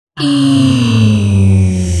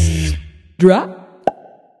Drop.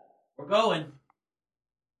 We're going.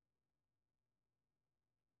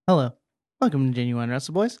 Hello. Welcome to Genuine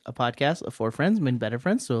Wrestle Boys, a podcast of four friends made better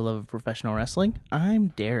friends through a love of professional wrestling. I'm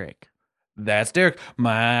Derek. That's Derek.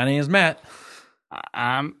 My name is Matt.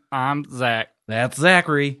 I'm Zach. That's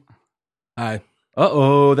Zachary. Hi.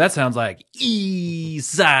 Uh-oh, that sounds like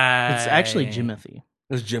Eastside. It's actually Jimothy.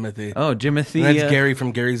 It's Jimothy. Oh, Jimothy. And that's Gary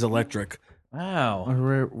from Gary's Electric. Wow.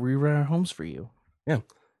 We run our homes for you. Yeah.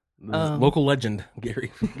 The local legend,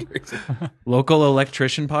 Gary. Local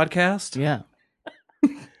electrician podcast? Yeah.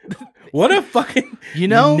 What a fucking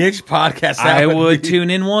niche podcast that I would be. tune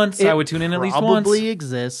in once. It I would tune in at least once. Probably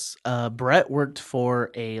exists. Brett worked for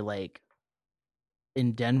in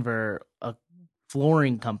Denver, a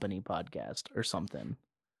flooring company podcast or something.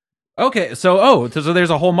 Okay, so there's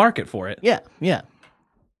a whole market for it. Yeah.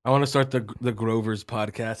 I want to start the Grover's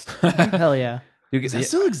podcast. Hell yeah. Does Does that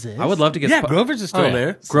still exist? I would love to get Yeah, Grover's is still yeah.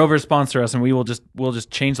 there. Grover sponsor us, and we'll just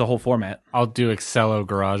change the whole format. I'll do Excello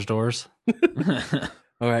garage doors.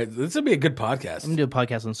 All right, this will be a good podcast. I'm going to do a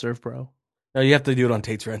podcast on Surf Pro. No, you have to do it on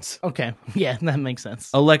Tate's Rents. Okay. Yeah, that makes sense.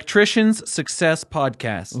 Electricians Success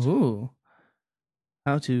Podcast. Ooh.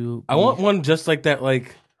 How to... I want one just like that,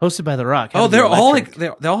 like... Hosted by The Rock. How Oh, to be they're all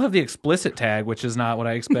electric. they all have the explicit tag, which is not what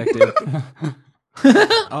I expected.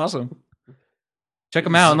 Awesome. Check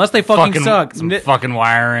them out, unless they fucking suck. Some fucking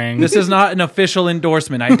wiring. This is not an official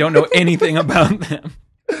endorsement. I don't know anything about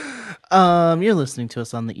them. You're listening to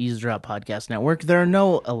us on the Eavesdrop Podcast Network. There are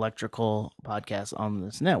no electrical podcasts on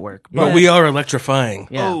this network, But we are electrifying.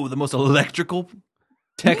 Yeah. Oh, the most electrical,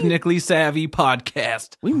 technically savvy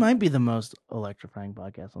podcast. We might be the most electrifying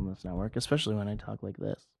podcast on this network, especially when I talk like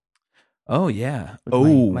this. Oh yeah.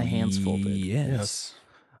 With my hands folded. Yes.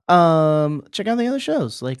 Check out the other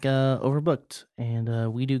shows like Overbooked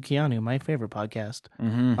and We Do Keanu, my favorite podcast.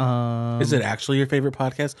 Mm-hmm. Is it actually your favorite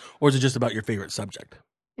podcast, or is it just about your favorite subject?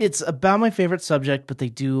 It's about my favorite subject, but they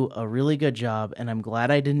do a really good job, and I'm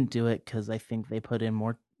glad I didn't do it because I think they put in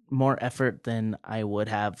more effort than I would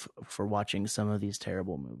have for watching some of these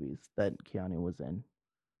terrible movies that Keanu was in.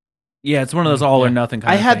 Yeah, it's one of those all or nothing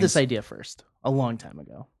kind I of had things. this idea first a long time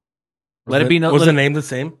ago. Let it be known. Was let the it- name the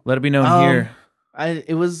same? Let it be known here.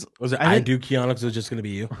 Was it I I didn't- Do Keanu, because it was just going to be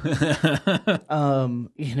you? and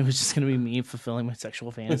it was just gonna be me fulfilling my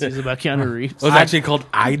sexual fantasies about Keanu Reeves. It was actually called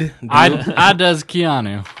I'd Do. I does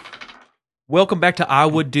Keanu. Welcome back to I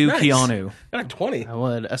Would Do Nice. Keanu. Got a 20. I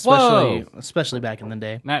would, Whoa. especially back in the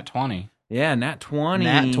day. Nat 20. Yeah, Nat 20.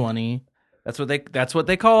 Nat 20. That's what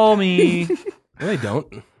they call me. No, they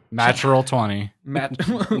don't. Natural 20. Matt.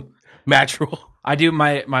 Natural. I do.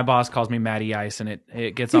 My boss calls me Matty Ice, and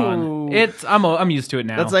it gets on. I'm used to it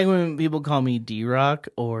now. That's like when people call me D Rock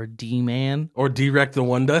or D Man. Or Direct the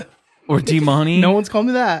Wanda. or D Money. No one's called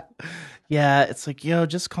me that. Yeah, it's like,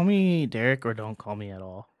 just call me Derek or don't call me at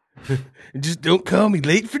all. Just don't call me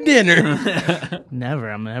late for dinner. Never.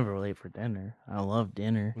 I'm never late for dinner. I love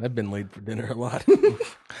dinner. I've been late for dinner a lot.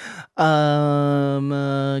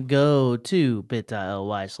 Go to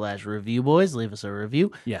bit.ly/review boys. Leave us a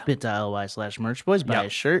review. Yeah. Bit.ly/merch boys. Buy Yep. a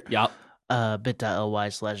shirt. Yep.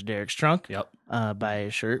 Bit.ly/Derek's trunk. Yep. Buy a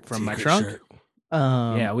shirt from my Secret trunk. shirt.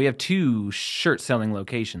 Yeah, we have 2 shirt selling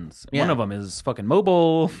locations. Yeah. One of them is fucking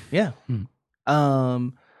mobile. Yeah.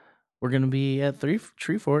 We're gonna be at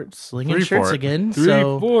Tree Fort slinging Three shirts Fort. again. 3,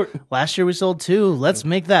 So 4, last year we sold 2. Let's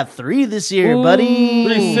make that 3 this year, Ooh, buddy.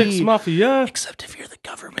 3, 6 Mafia. Except if you're the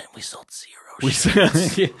government, we sold 0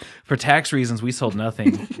 shirts. For tax reasons, we sold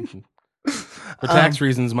nothing. For tax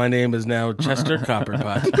reasons, my name is now Chester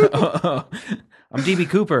Copperpot. I'm DB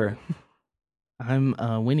Cooper. I'm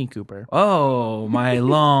Winnie Cooper. Oh, my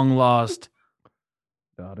long lost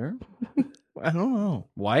daughter, I don't know.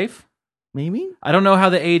 wife. Maybe. I don't know how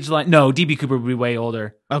the age line. No, DB Cooper would be way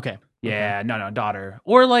older. Okay. Yeah, no, daughter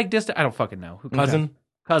or like distant. I don't fucking know. Who cousin,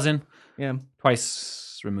 Yeah.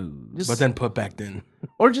 twice removed. Just, But then put back then.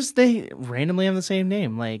 or just they randomly have the same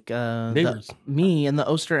name, like Neighbors. me and the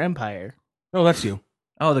Oster Empire. Oh, that's you.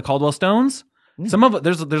 Oh, the Caldwell Stones. Yeah. Some of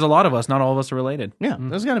there's a lot of us. Not all of us are related. Yeah,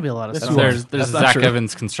 there's got to be a lot of Yes, stuff. you are. There's That's not Zach true.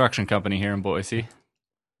 Evans Construction Company here in Boise.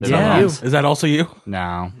 Is Yeah. that you. Is that also you?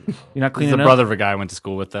 No. You're not He's cleaning the up. brother of a guy I went to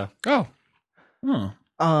school with, though. Oh. Oh.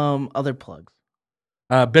 Other plugs.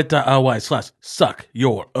 Bit.ly/suck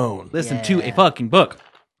your own. Listen to a Yeah. fucking book.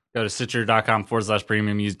 Go to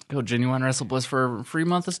Stitcher.com/premium. Use code Genuine Wrestle Bliss for a free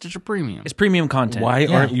month of Stitcher Premium. It's premium content. Why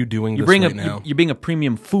Yeah. aren't you doing You this bring right now? you're being a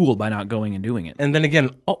premium fool by not going and doing it. And then again,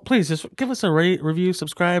 please just give us a rate, review,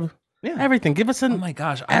 subscribe. Yeah. Everything. Give us Oh my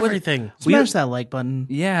gosh. everything. Smash that like button.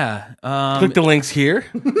 Yeah. Click the links here.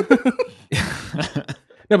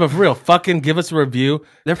 No, but for real, fucking give us a review.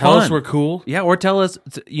 They're Tell us fun. we're cool. Yeah, or tell us,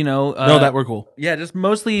 Know that we're cool. Yeah, just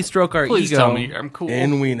mostly stroke our Please ego. tell me I'm cool.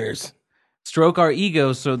 And wieners. Stroke our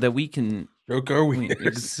ego so that we can. Stroke our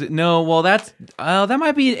wieners. No, well, that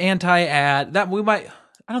might be anti-ad. That we might.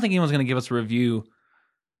 I don't think anyone's going to give us a review.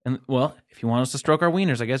 And well, if you want us to stroke our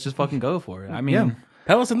wieners, I guess just fucking go for it. I mean,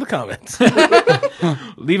 Tell us in the comments.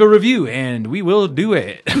 leave a review and we will do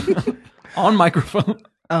it on microphone.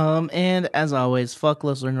 And as always, fuck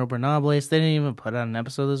Los Ingobernables. They didn't even put out an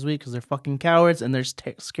episode this week because they're fucking cowards and they're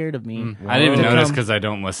scared of me. I didn't even Whoa. notice because I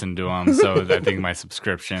don't listen to them. So I think my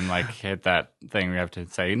subscription hit that thing where you have to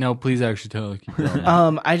say, no, please actually tell. Keep going.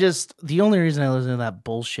 The only reason I listen to that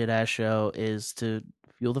bullshit ass show is to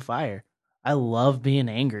fuel the fire. I love being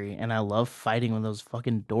angry and I love fighting with those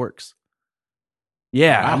fucking dorks.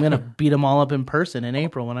 Yeah. I'm gonna beat them all up in person in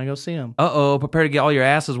April when I go see them. Prepare to get all your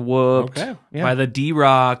asses whooped Okay. Yeah. by the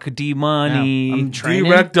D-Rock, D-Money. I'm training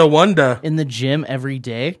Direct a wonder. in the gym every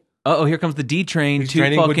day. Here comes the D-Train. He's Toot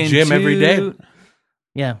training with fucking Jim every day. toot.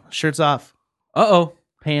 Yeah, shirts off,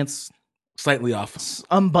 pants Slightly off.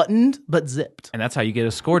 unbuttoned but zipped. And that's how you get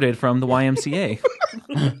escorted from the YMCA.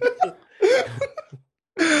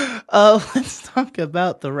 Let's talk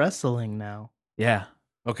about the wrestling now. Yeah.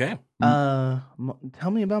 Okay. Tell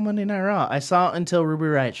me about Monday Night Raw. I saw it until Ruby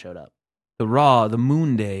Riott showed up. The Raw, the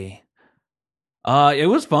Moon Day. It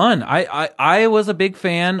was fun. I was a big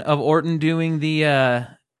fan of Orton doing the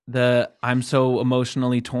I'm so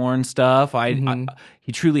emotionally torn stuff.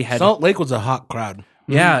 He truly had. Salt Lake was a hot crowd.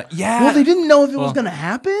 Yeah. Well, they didn't know if it was gonna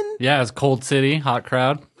happen. Yeah, it's Cold City, hot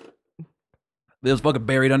crowd. It was fucking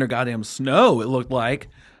buried under goddamn snow, it looked like.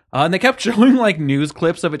 And they kept showing like news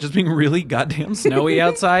clips of it just being really goddamn snowy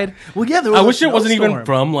outside. Well, yeah, there was I a wish it wasn't even snowstorm.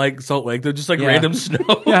 from like Salt Lake. They're just like Yeah. random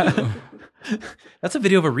snow. Yeah. That's a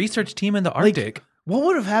video of a research team in the Arctic. What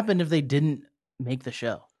would have happened if they didn't make the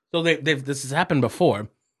show? So this has happened before.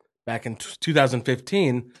 Back in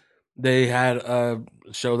 2015, they had a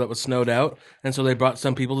show that was snowed out, and so they brought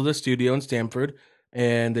some people to the studio in Stamford,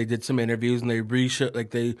 and they did some interviews, and they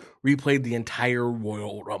replayed the entire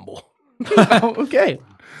Royal Rumble. Okay,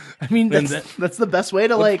 I mean And that's the best way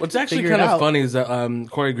to What's actually figure kind it of out. funny is that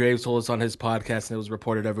Corey Graves told us on his podcast, and it was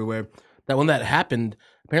reported everywhere, that when that happened,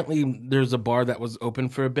 apparently there's a bar that was open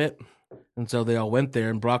for a bit, and so they all went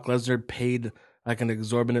there, and Brock Lesnar paid like an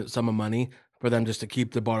exorbitant sum of money for them just to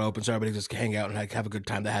keep the bar open so everybody just could hang out and like, have a good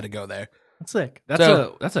time that had to go there. That's sick. That's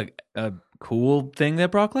a cool thing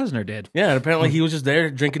that Brock Lesnar did. Yeah, and apparently he was just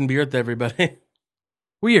there drinking beer with everybody.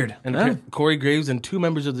 Weird. And Huh? Corey Graves and two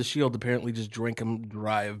members of the Shield apparently just drank him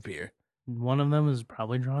dry of beer. One of them is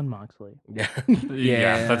probably John Moxley. Yeah.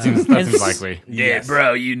 Yeah, that seems likely. Yes.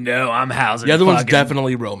 bro, you know I'm housing. The other one's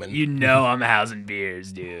definitely Roman. You know I'm housing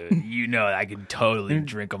beers, dude. You know I can totally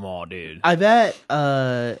drink them all, dude. I bet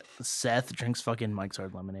Seth drinks fucking Mike's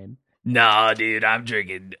Hard Lemonade. Nah, dude, I'm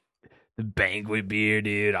drinking the banquet beer,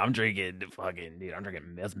 dude. I'm drinking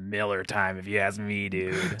that's Miller time, if you ask me,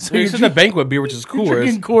 dude. So you're the banquet beer, which is cool.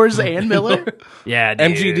 Drinking Coors and Miller. Yeah,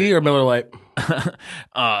 dude. MGD or Miller Lite?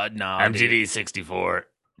 Nah, MGD 64.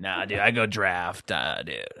 Nah, dude, I go draft,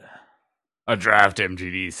 dude. A draft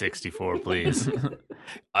MGD 64, please.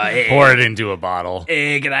 Hey, Pour it into a bottle.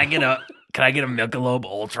 hey, can I get a Michelob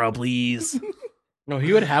Ultra, please? No,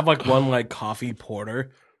 he would have like one like coffee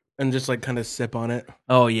porter and just like kind of sip on it.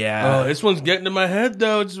 Oh yeah. Oh, this one's getting to my head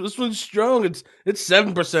though. This one's strong. It's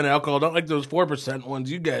 7% alcohol, not like those 4%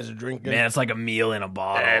 ones you guys are drinking. Man, it's like a meal in a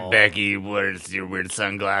bottle. Hey, Becky, what's your weird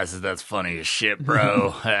sunglasses? That's funny as shit,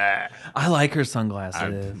 bro. I like her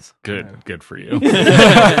sunglasses. Good for you.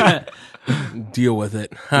 Deal with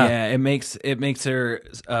it. Huh. Yeah, it makes her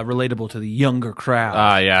relatable to the younger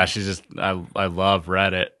crowd. Yeah, she's just I love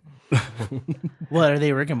Reddit. What are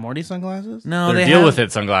they? Rick and Morty sunglasses? No, They're they deal have, with it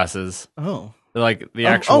sunglasses. Oh, They're like the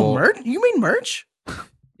actual. Oh, merch? You mean merch?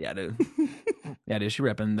 Yeah, dude. Yeah, dude. She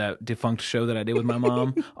repping that defunct show that I did with my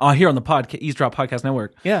mom. Here on the Eavesdrop Podcast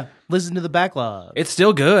Network. Yeah. Listen to the backlog. It's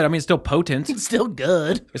still good. I mean, it's still potent. It's still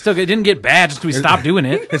good. It's still good. It didn't get bad just because we stopped doing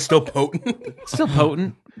it. It's still potent. It's still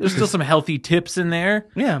potent. There's still some healthy tips in there.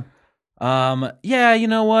 Yeah. Yeah, you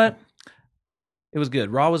know what? It was good.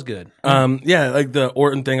 Raw was good. Yeah, like the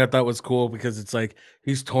Orton thing I thought was cool because it's like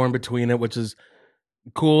he's torn between it, which is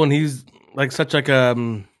cool, and he's like such like a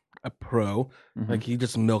pro. Mm-hmm. Like he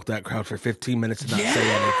just milked that crowd for 15 minutes to not say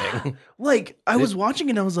anything. Like, I was watching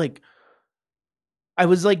and I was like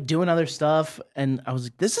doing other stuff and I was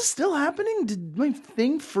like, this is still happening? Did my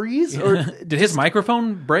thing freeze? Or Did his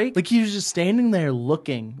microphone break? like he was just standing there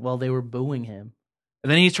looking while they were booing him.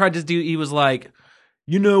 And then he tried to do. He was like,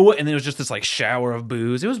 you know what? And then it was just this like shower of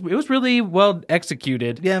booze. It was really well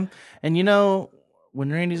executed. Yeah. And you know,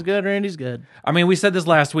 when Randy's good, Randy's good. I mean, we said this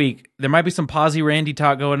last week. There might be some Posy Randy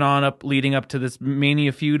talk going on leading up to this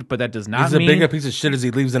Mania feud, but that does not He's mean a bigger piece of shit as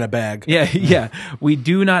he leaves in a bag. Yeah. We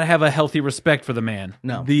do not have a healthy respect for the man.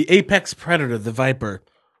 No. The apex predator, the Viper.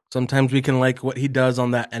 Sometimes we can like what he does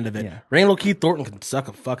on that end of it. Yeah. Randall Keith Thornton can suck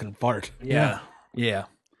a fucking fart. Yeah. Yeah.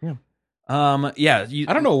 Yeah. I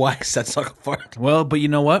don't know why I said suck a fart. Well, but you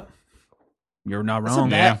know what? You're not It's a, wrong.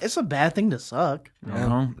 bad, it's a bad thing to suck.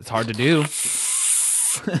 No, it's hard to do.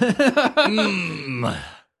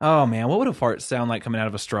 Oh man, what would a fart sound like coming out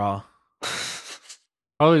of a straw?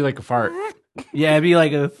 Probably like a fart. Yeah, it'd be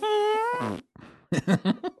like a.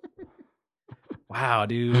 Wow,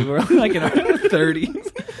 dude, we're like in our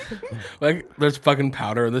 30s. Like there's fucking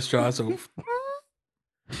powder in the straw. So,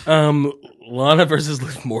 Lana versus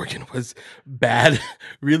Liv Morgan was bad,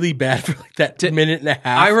 really bad for like that minute and a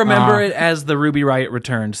half. I remember it as the Ruby Riot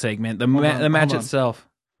returned segment. The match hold on. itself.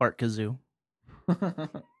 Fart kazoo. How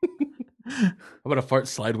about a fart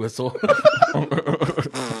slide whistle?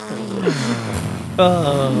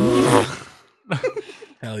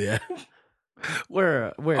 Hell yeah!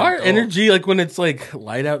 We're Our energy, like when it's like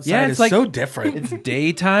light outside, Yeah, it's is like- so different. It's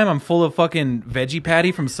daytime. I'm full of fucking veggie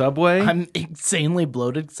patty from Subway. I'm insanely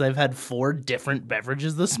bloated because I've had 4 different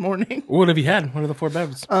beverages this morning. What have you had? What are the 4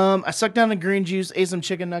 beverages? I sucked down a green juice, ate some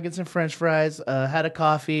chicken nuggets and French fries, had a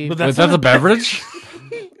coffee. But Is that a beverage?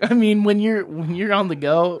 I mean, when you're on the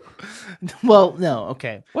go, well, no,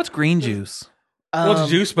 okay. What's green juice? Well,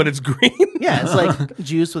 it's juice, but it's green. Yeah, it's like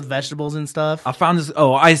juice with vegetables and stuff. I found this.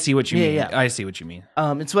 Oh, I see what you mean. Yeah. I see what you mean.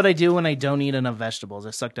 It's what I do when I don't eat enough vegetables. I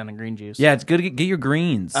suck down a green juice. Yeah, it's good to get your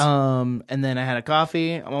greens. And then I had a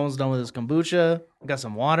coffee. I'm almost done with this kombucha. Got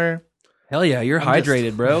some water. Hell yeah, you're I'm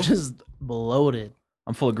hydrated, bro. Just bloated.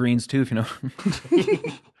 I'm full of greens too, if you know.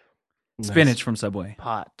 Nice. Spinach from Subway.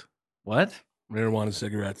 Pot. What? Marijuana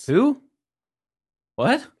cigarettes. Who?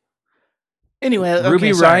 What? Anyway, okay,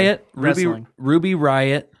 Ruby sorry. Riot. Wrestling. Ruby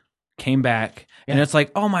Riot came back, and Yeah. it's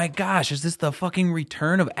like, oh my gosh, is this the fucking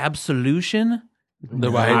return of Absolution?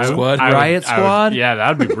 The Riot Squad. Riot Squad? Yeah,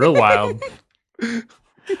 that'd be real wild.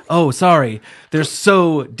 Oh, sorry, they're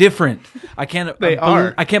so different. I can't. They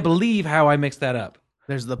are. I can't believe how I mixed that up.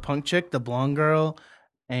 There's the punk chick, the blonde girl,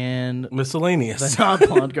 and Miscellaneous. the not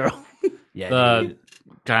blonde girl. Yeah. The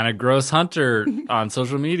kind of gross hunter on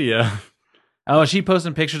social media. Oh, is she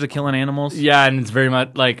posting pictures of killing animals? Yeah, and it's very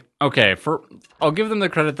much like, okay, I'll give them the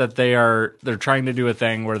credit that they're trying to do a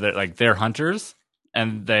thing where they're hunters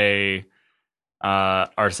and they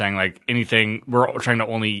are saying like anything, we're trying to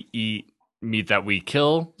only eat meat that we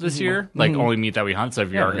kill this year, like only meat that we hunt. So if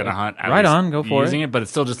you Yeah, are going to hunt, at right least on, go for using it. But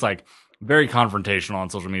it's still just like very confrontational on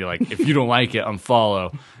social media. Like if you don't like it,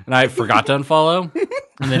 unfollow. And I forgot to unfollow,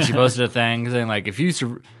 and then she posted a thing saying like, if you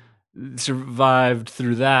survived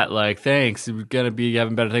through that, like thanks, we're gonna be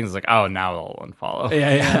having better things. It's like, oh, now I'll unfollow.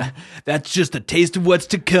 Yeah. That's just a taste of what's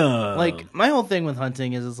to come. Like my whole thing with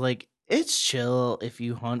hunting is like it's chill if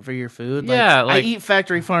you hunt for your food. Like, Yeah, I like- eat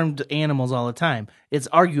factory farmed animals all the time. It's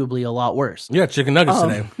arguably a lot worse. Yeah, chicken nuggets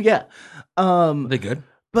today. Yeah. Are they good?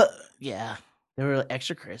 But yeah, they were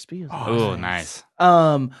extra crispy. It was Oh, nice.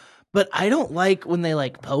 But I don't like when they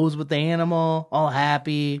like pose with the animal, all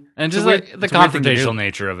happy. And It's just a weird- like the it's a weird thing to do. confrontational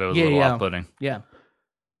nature of it was Yeah, a little yeah. off-putting. Yeah,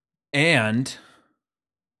 and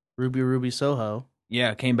Ruby Soho.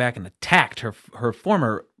 yeah, came back and attacked her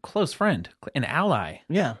former close friend, an ally.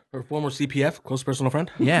 Yeah, Her former CPF, close personal friend.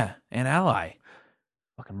 Yeah, an ally.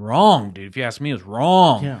 Fucking wrong, dude. If you ask me, it was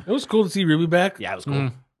wrong. yeah. It was cool to see Ruby back. Yeah, it was cool.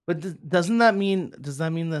 Mm. But doesn't that mean? Does that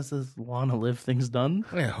mean this is Lana Live things done?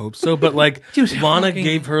 I hope so. But like, Dude, Lana fucking-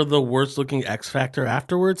 gave her the worst looking X Factor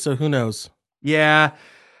afterwards, so who knows? Yeah.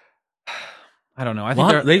 I don't know. I think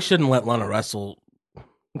Lana, they're- they shouldn't let Lana wrestle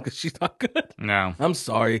because she's not good. No. I'm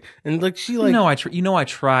sorry. And like, she like, I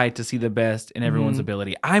try to see the best in everyone's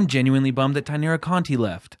ability. I'm genuinely bummed that Tynara Conti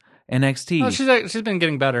left NXT. Oh, she's been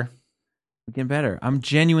getting better. Getting better. I'm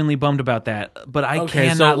genuinely bummed about that. But I Okay,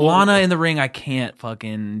 cannot. so we'll- Lana in the ring, I can't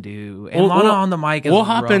fucking do. And We'll- Lana we'll- on the mic is we'll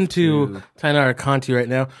hop rough, into too. Tainara Conti right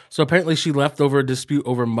now. So apparently she left over a dispute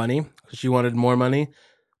over money because she wanted more money.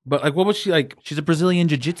 But like, what was she like? She's a Brazilian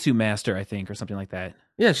jiu-jitsu master, I think, or something like that.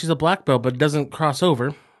 Yeah, she's a black belt, but doesn't cross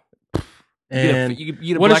over. And you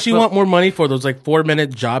get a what does black she belt- want more money for? Those like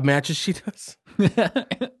 4-minute job matches she does.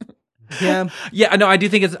 Yeah, Yeah, no, I do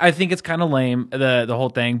think it's kind of lame, the whole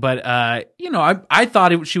thing, but I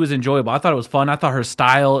thought she was enjoyable. I thought it was fun. I thought her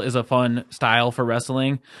style is a fun style for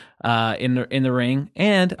wrestling in the ring,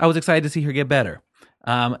 and I was excited to see her get better.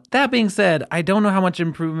 That being said, I don't know how much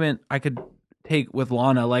improvement I could take with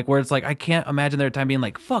Lana, like where it's like I can't imagine there a time being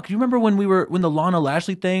like, fuck, you remember when the Lana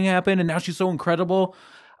Lashley thing happened and now she's so incredible?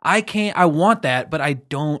 I want that, but I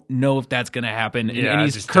don't know if that's going to happen in Yeah, I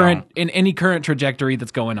any just current trajectory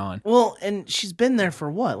that's going on. Well, and she's been there for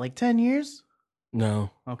what, like 10 years? No.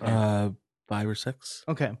 Okay. 5 or 6.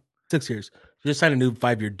 Okay. 6 years. She just signed a new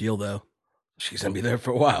 5-year deal though. She's gonna be there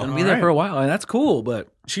for a while. I'll be there for a while, and that's cool. But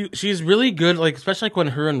She's really good, like especially like when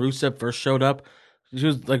her and Rusev first showed up. She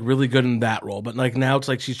was like really good in that role, but like now it's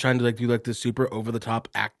like she's trying to like do like this super over the top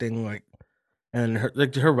acting, like, and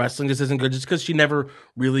her wrestling just isn't good, just because she never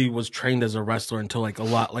really was trained as a wrestler until like a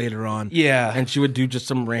lot later on. yeah, And she would do just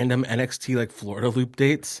some random NXT like Florida loop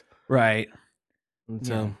dates. right. And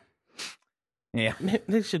so Yeah.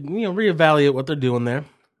 they should reevaluate what they're doing there.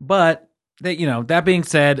 But that being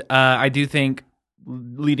said, I do think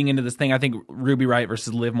leading into this thing, I think Ruby Riott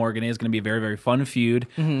versus Liv Morgan is going to be a very, very fun feud.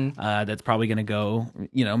 Mhm. That's probably going to go,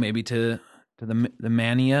 maybe to the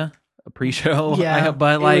Mania pre-show. Yeah.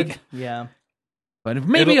 But yeah. but if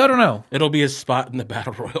maybe I don't know. It'll be a spot in the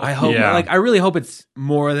battle royal. I hope, Yeah. I really hope it's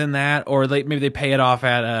more than that, or maybe they pay it off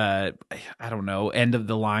at I don't know, end of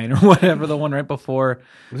the line or whatever, the one right before.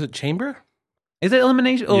 Was it Chamber? Is it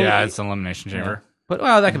elimination? Oh, Yeah, it's an elimination chamber. But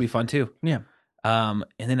that could be fun too. Yeah. And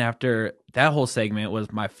then after that whole segment was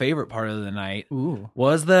my favorite part of the night. Ooh.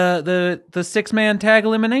 Was the 6-man tag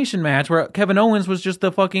elimination match where Kevin Owens was just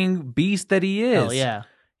the fucking beast that he is. Hell yeah.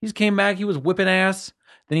 He just came back, he was whipping ass.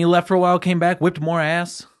 Then he left for a while, came back, whipped more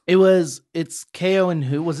ass. It's KO and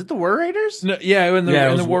who? Was it the War Raiders? No, in the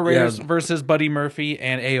it was- War Raiders yeah. versus Buddy Murphy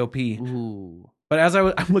and AOP. Ooh. But as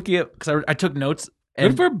I'm looking at, because I took notes. Good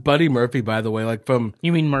And for Buddy Murphy, by the way. Like from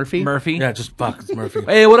You mean Murphy? Murphy. yeah, just fuck, it's Murphy.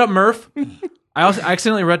 Hey, what up, Murph? I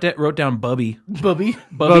accidentally wrote down Bubby. Bubby.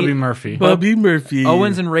 Bubby Murphy. Bubby Murphy.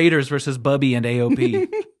 Owens and Raiders versus Bubby and AOP.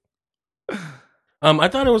 I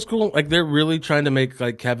thought it was cool. Like they're really trying to make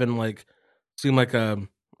like Kevin like seem like a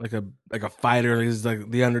fighter. He's like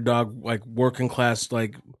the underdog, like working class,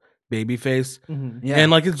 like baby face. Mhm. Yeah.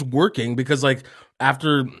 And like it's working because like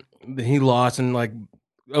after he lost and like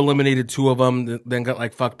eliminated 2 of them, then got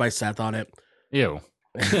like fucked by Seth on it. Ew.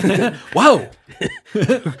 Whoa.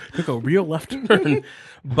 Took a real left turn.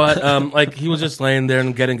 But like he was just laying there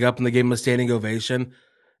and getting up, and they gave him a standing ovation.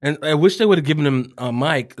 And I wish they would have given him a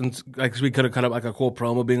mic, and like we could have cut up like a cool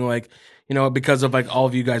promo, being like, because of like all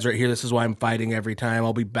of you guys right here, this is why I'm fighting every time.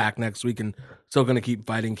 I'll be back next week and still gonna keep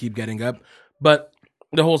fighting, keep getting up. But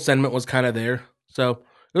the whole sentiment was kind of there, so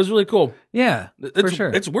it was really cool. Yeah, for sure.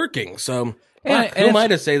 It's working. So And who am I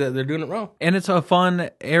it's- to say that they're doing it wrong? And it's a fun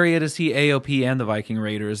area to see AOP and the Viking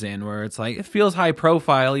Raiders in, where it's like it feels high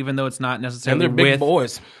profile, even though it's not And necessarily they're big with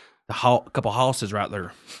boys. the couple houses right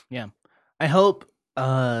there. Yeah. I hope.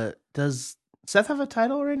 Does Seth have a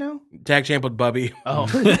title right now? Tag champ with Bubby. Oh.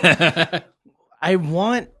 I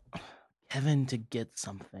want Kevin to get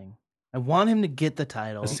something. I want him to get the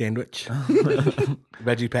title. A sandwich.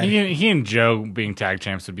 Veggie patty. He and Joe being tag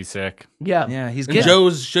champs would be sick. Yeah. Yeah, he's And getting.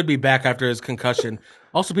 Joe's should be back after his concussion.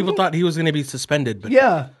 Also, people thought he was going to be suspended, but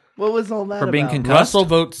Yeah. What was all that For being about? concussed? Russell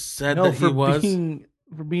Votes said No, that he for was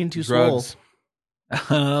being too drugs.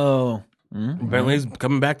 Oh, Mhm. Apparently, he's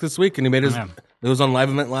coming back this week, and he made his. Yeah. It was on Live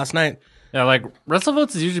Event last night. Yeah, like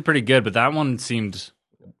WrestleVotes is usually pretty good, but that one seemed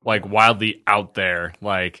like wildly out there.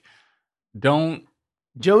 Like, don't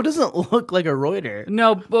Joe doesn't look like a Reuter.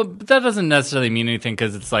 no, but that doesn't necessarily mean anything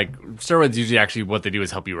because it's like steroids usually actually what they do is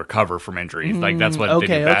help you recover from injuries. Like that's what okay,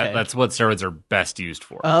 they do. okay. That's what steroids are best used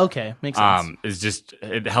for. Oh, okay. Makes sense. Is just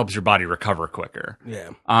it helps your body recover quicker.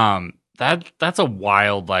 Yeah, That's a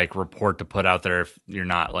wild like report to put out there if you're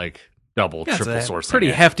not like double, Yeah, it's triple a sourcing. pretty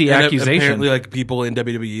it. hefty And accusation. apparently, like people in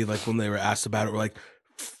WWE, like when they were asked about it, were like,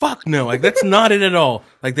 "Fuck no!" Like that's not it at all.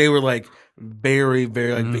 Like they were like very,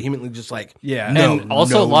 very like vehemently just like, Yeah. no, And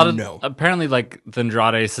also no, a lot of no. apparently like the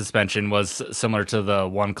Andrade suspension was similar to the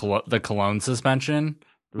one the Cologne suspension.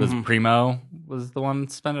 It was Primo was the one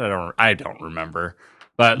suspended. I don't remember,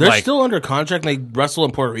 but They're like still under contract. And they wrestle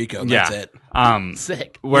in Puerto Rico. That's it.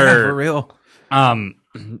 Sick. Yeah, where for real.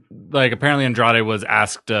 like apparently Andrade was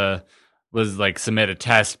asked to was like submit a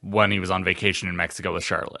test when he was on vacation in Mexico with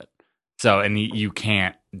Charlotte. So and you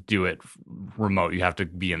can't do it remote. You have to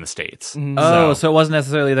be in the States. Oh, so it wasn't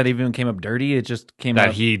necessarily that he even came up dirty. It just came that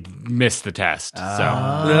up. he missed the test.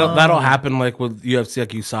 So That'll happen like with UFC, like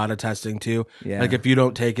USADA testing too. Yeah. Like if you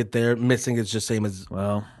don't take it there, missing is just same as.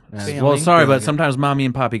 Well, Failing. well, sorry, but Failing. sometimes mommy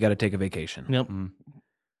and poppy got to take a vacation. Yep.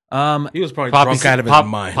 He was probably Poppy drunk said, out of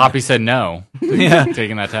his mind. Poppy said no. Yeah.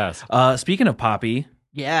 Taking that test. Speaking of Poppy,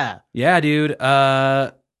 Yeah. yeah, dude,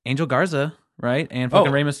 Angel Garza, right, and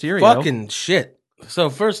fucking Rey Mysterio. Fucking shit. So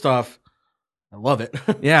first off, I love it.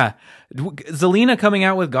 Yeah, Zelina coming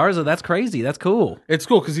out with Garza. That's crazy. That's cool. It's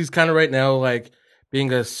cool because he's kind of right now like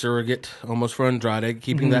being a surrogate almost for Andrade,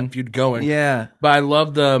 keeping that feud going. Yeah. But I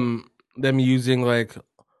love them using like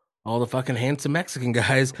all the fucking handsome Mexican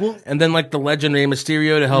guys, and then like the legend Rey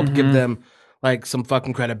Mysterio to help give them like some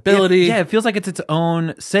fucking credibility. Yeah, it feels like it's its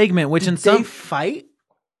own segment, which in They some fight.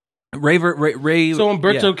 Ray So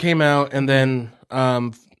Humberto came out, and then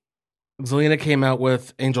Zelina came out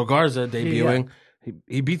with Angel Garza debuting.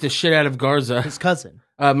 He beat the shit out of Garza. His cousin.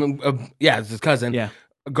 It's his cousin. Yeah.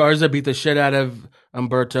 Garza beat the shit out of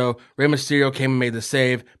Humberto. Rey Mysterio came and made the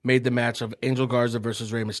save, made the match of Angel Garza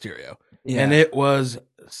versus Rey Mysterio. Yeah. And it was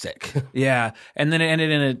sick. Yeah, and then it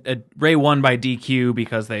ended in a Ray won by DQ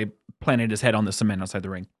because they planted his head on the cement outside the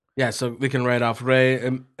ring. Yeah, so we can write off Ray.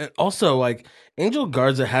 And also, like, Angel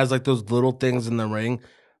Garza has, like, those little things in the ring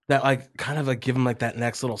that, like, kind of, like, give him, like, that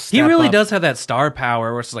next little step He really up. does have that star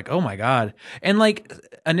power where it's like, oh my God. And like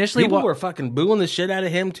initially People were fucking booing the shit out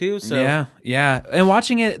of him, too. So Yeah. And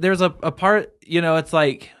watching it, there's a part, it's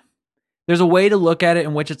like, there's a way to look at it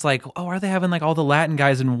in which it's like, oh, are they having like all the Latin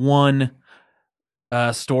guys in one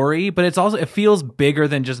story? But it feels bigger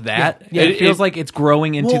than just that. Yeah. It feels like it's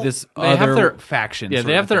growing into this they have other their- faction. Yeah, sort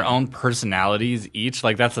they of have their thing. own personalities each.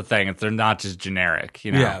 Like that's the thing. They're not just generic.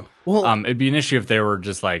 You know. Yeah. Well, It'd be an issue if they were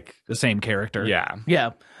just like, the same character. yeah.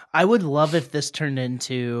 yeah. I would love if this turned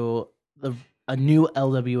into a new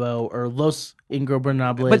LWO or Los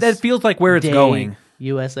Ingobernables. But that feels like where it's de going.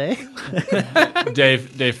 USA.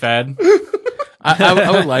 Dave Fed.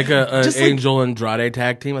 I would like a Just like- Angel Andrade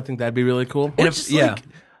tag team. I think that'd be really cool. Or if- just yeah. like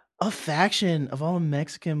a faction of all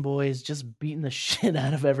Mexican boys just beating the shit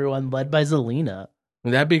out of everyone, led by Zelina.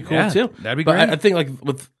 That'd be cool, Yeah, too. that'd be But great. I think, like,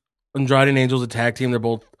 with Andrade and Angel's a tag team, they're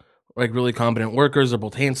both, like, really competent workers. They're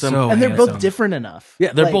both handsome. So And they're handsome. both different enough.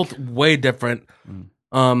 Yeah, they're Like, both way different.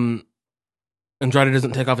 Andrade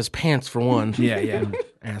doesn't take off his pants for one. Yeah.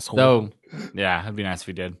 Asshole. Though, yeah, it'd be nice if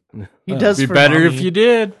he did. He does Be for better mommy. if you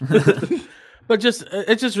did. But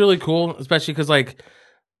it's just really cool, especially because, like,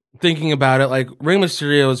 thinking about it, like, Rey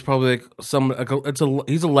Mysterio is probably like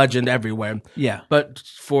he's a legend everywhere. Yeah. But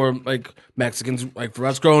for like Mexicans, like for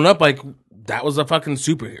us growing up, like that was a fucking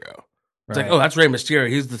superhero. It's like, Right. oh, that's Rey Mysterio.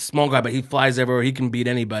 He's the small guy, but he flies everywhere. He can beat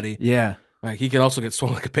anybody. Yeah. Like he can also get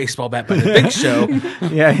swung like a baseball bat by the Big Show.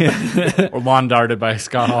 Yeah. Or lawn darted by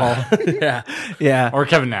Scott Hall. Yeah, Yeah. Or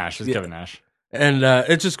Kevin Nash. It's Kevin Nash. and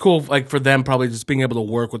it's just cool, like for them probably just being able to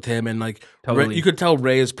work with him and like Totally. you could tell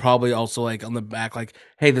Ray is probably also like on the back, like,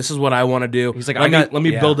 hey, this is what I want to do. He's like, let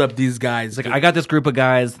me yeah. build up these guys. It's like, I got this group of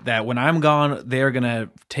guys that when I'm gone, they're going to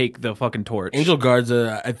take the fucking torch. Angel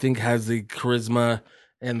Garza, I think, has the charisma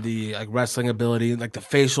and the like wrestling ability, like the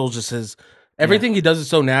facial, just his everything he does is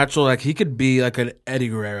so natural. Like he could be like an Eddie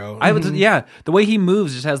Guerrero. I would, yeah. The way he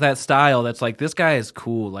moves just has that style that's like, this guy is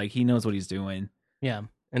cool. Like, he knows what he's doing. Yeah.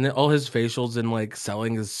 And then all his facials and like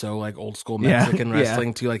selling is so like old school Yeah, Mexican yeah.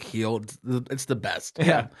 wrestling to like heel. It's the best.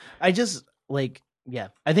 Yeah. I just like, yeah.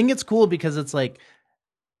 I think it's cool because it's like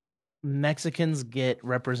Mexicans get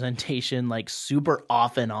representation like super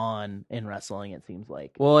off and on in wrestling, it seems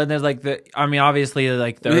like. Well, and there's like obviously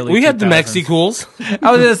like the early We had the 2000s. Mexicools.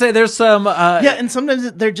 I was going to say there's some, Yeah, and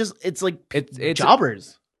sometimes they're just it's like it's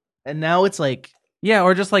jobbers. And now it's like yeah,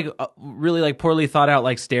 or just like really like poorly thought out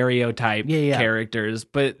like stereotype Yeah. characters,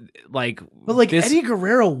 but like this, Eddie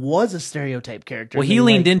Guerrero was a stereotype character. well, and he they,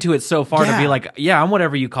 leaned like- into it so far to be Yeah. like, yeah, I'm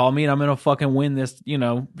whatever you call me, and I'm gonna fucking win this.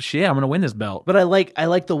 I'm gonna win this belt. But I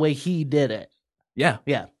like the way he did it. Yeah,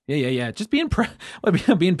 Yeah. Just being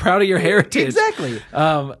being proud of your heritage. Exactly.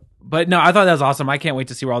 But no, I thought that was awesome. I can't wait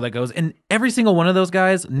to see where all that goes. And every single one of those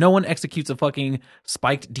guys, no one executes a fucking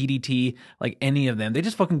spiked DDT like any of them. They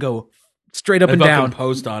just fucking go straight up They and fucking down.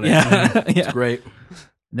 post on it. Yeah, It's yeah. great.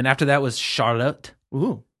 Then after that was Charlotte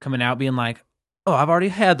Ooh. coming out being like, oh, I've already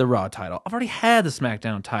had the Raw title. I've already had the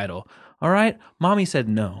SmackDown title. All right. Mommy said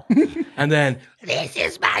no. And then That,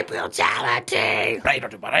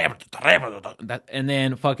 and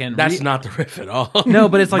then fucking that's not the riff at all. no,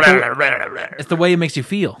 but it's like it's the way it makes you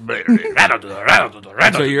feel.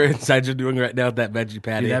 That's what your insides are doing right now with that veggie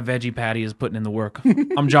patty. Dude, that veggie patty is putting in the work.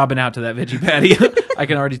 I'm jobbing out to that veggie patty. I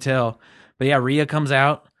can already tell. But yeah, Rhea comes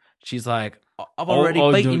out. She's like, I've already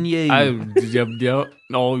beaten you.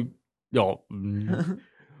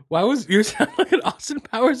 Why was you sound like an Austin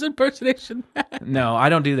Powers impersonation? No, I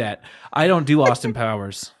don't do that. I don't do Austin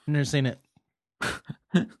Powers. I've never seen it.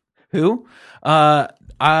 Who?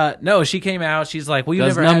 No, she came out. She's like, well, you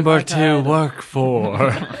Does never had number my 2 title. work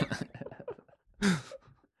for?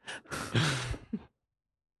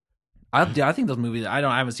 I think those movies. I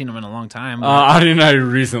haven't seen them in a long time. Audie and I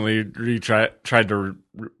recently tried to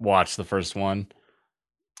watch the first one.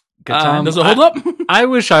 Good Tom. Does it hold up? I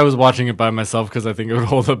wish I was watching it by myself because I think it would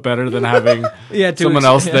hold up better than having someone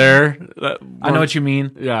else there. I know what you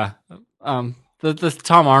mean. Yeah. The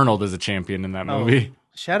Tom Arnold is a champion in that movie.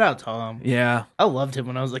 Shout out Tom. Yeah. I loved him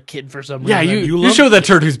when I was a kid for some reason. Yeah, you show that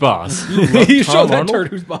turd who's boss. You Tom showed that Arnold? turd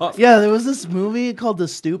who's boss. Yeah, there was this movie called The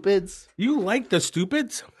Stupids. You like The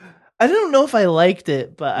Stupids? I don't know if I liked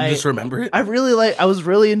it, but You just remember it? I was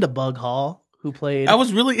really into Bug Hall, who played I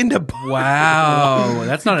was really into. Wow.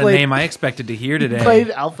 That's not a played- name I expected to hear today. played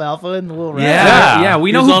Alfalfa in the Little Rat. Yeah. Yeah.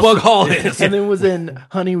 We know He who was also- Bug Hall is. And then was in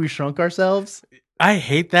Honey, We Shrunk Ourselves, I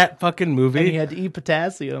hate that fucking and he movie. had to eat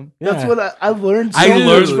potassium. That's Yeah. what I learned so I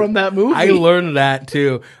learned much from that movie. I learned that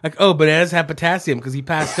too. Like, oh, bananas have potassium because he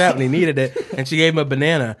passed out and he needed it, and she gave him a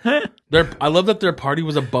banana. I love that their party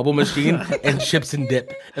was a bubble machine and chips and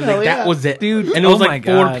dip, and Hell like yeah. that was it, Dude, And it oh was my like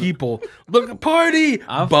 4 God. people. Look, party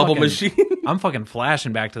I'm bubble fucking- machine. I'm fucking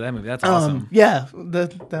flashing back to that movie. That's awesome. Yeah,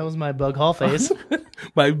 that was my Bug Hall face.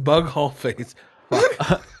 My Bug Hall face.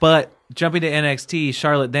 But jumping to NXT,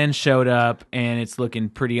 Charlotte then showed up, and it's looking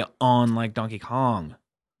pretty on like Donkey Kong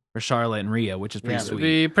for Charlotte and Rhea, which is pretty Yeah. It'd sweet.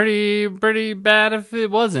 be pretty bad if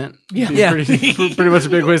it wasn't. Yeah. It'd be Yeah. pretty much a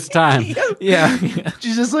big waste of time. Yeah.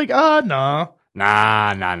 She's just like, oh no.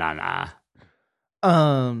 Nah.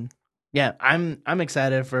 Yeah, I'm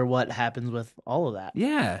excited for what happens with all of that.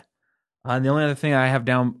 Yeah. And the only other thing I have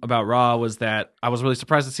down about Raw was that I was really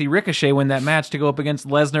surprised to see Ricochet win that match to go up against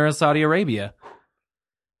Lesnar in Saudi Arabia.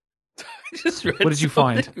 Just read What did you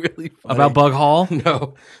find? something really funny. About Bug Hall?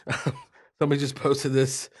 No, somebody just posted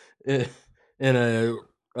this in a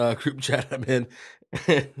group chat I'm in.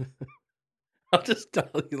 I'll just tell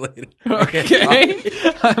you later. Okay.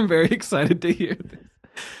 I'm very excited to hear this.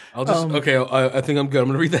 I'll just okay. I think I'm good. I'm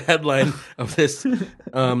gonna read the headline of this. It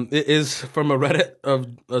is from a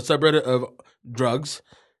subreddit of drugs,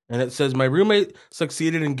 and it says my roommate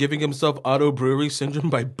succeeded in giving himself auto brewery syndrome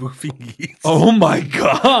by boofing yeast. Oh my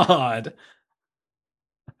God.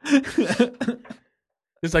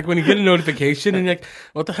 It's like when you get a notification and you're like,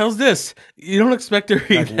 "What the hell's this?" You don't expect to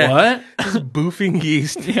read Like, that. what? Just boofing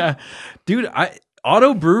yeast. Yeah. Dude,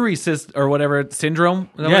 auto brewery or whatever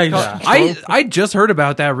syndrome. Is that what Yeah, it's called? yeah. I just heard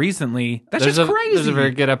about that recently. That's just crazy. There's a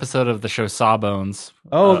very good episode of the show Sawbones.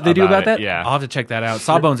 Oh, they do about it, that? Yeah. I'll have to check that out.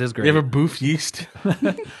 Sawbones is great. You ever boof yeast?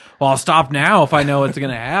 Well, I'll stop now if I know it's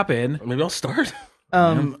going to happen. Maybe I'll start.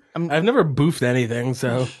 I'm I've never boofed anything,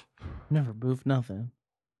 so never boofed nothing.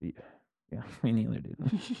 Yeah, me neither,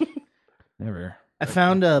 dude. Never. I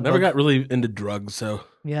found a never got really into drugs. So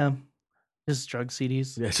yeah, just drug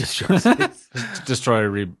CDs. yeah, just drugs. Destroy,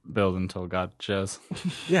 rebuild until God shows.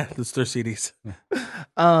 Yeah, it's their CDs.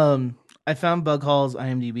 I found Bug Hall's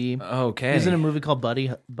IMDb. Okay. He's in a movie called Body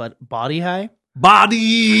High.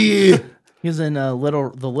 Body. He's in The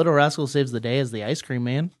Little Rascal Saves the Day as the ice cream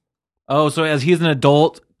man. Oh, so as he's an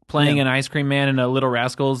adult playing Yeah. an ice cream man in a Little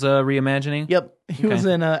Rascals reimagining? Yep, he Okay. was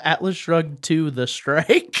in Atlas Shrugged 2: The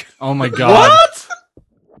Strike. Oh my God.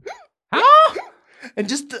 How? And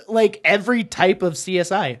just like every type of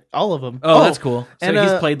CSI, all of them. Oh, that's cool. So and,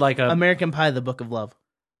 he's played like a American Pie: The Book of Love.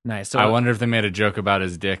 nice. So I wonder if they made a joke about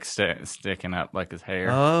his dick sticking up like his hair.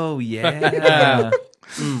 Oh yeah.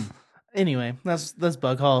 Anyway, that's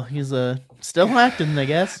Bug Hall. He's still acting, I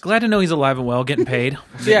guess. Glad to know he's alive and well, getting paid.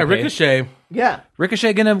 So yeah, Getting paid. Ricochet. Yeah,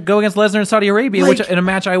 Ricochet gonna go against Lesnar in Saudi Arabia, Like- which in a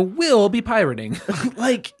match I will be pirating.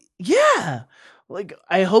 like yeah, like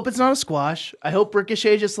I hope it's not a squash. I hope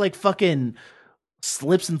Ricochet just like fucking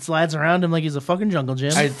slips and slides around him like he's a fucking jungle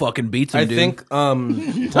gym. I fucking beats him, I dude. think Paul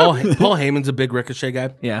Heyman's a big Ricochet guy,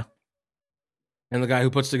 Yeah. and the guy who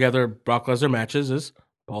puts together Brock Lesnar matches is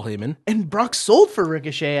Paul Heyman. and Brock sold for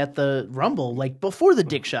Ricochet at the Rumble, like before the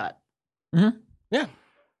dick shot. Yeah.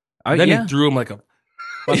 Oh, Then yeah. he threw him like a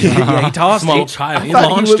Yeah, he tossed small he- child. He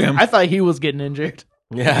launched him. I thought he was getting injured.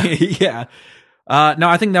 Yeah. Yeah. No,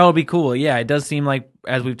 I think that would be cool. Yeah, it does seem like,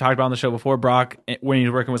 as we've talked about on the show before, Brock, when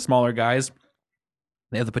he's working with smaller guys,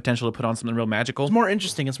 they have the potential to put on something real magical. It's more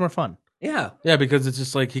interesting. It's more fun. Yeah. Yeah, because it's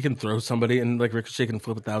just like he can throw somebody and like Ricochet can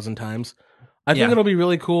flip 1,000 times. I think Yeah. it'll be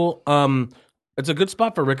really cool. It's a good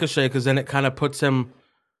spot for Ricochet because then it kind of puts him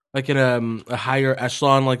like in a higher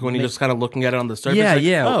echelon, like when you're just kind of looking at it on the surface. Yeah, like,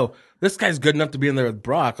 yeah. Oh, this guy's good enough to be in there with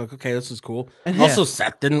Brock. Like, okay, this is cool. And Also,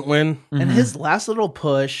 Seth didn't win. And his last little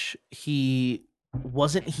push, he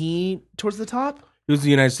towards the top? He was the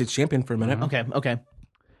United States champion for a minute, Okay.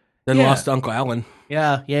 then Yeah. lost to Uncle Allen.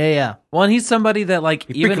 Yeah. Well, and he's somebody that, like,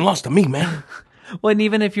 He freaking lost to me, man. well, and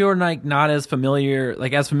even if you're like not as familiar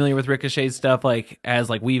with Ricochet's stuff, like as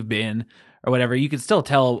like we've been, or whatever, you could still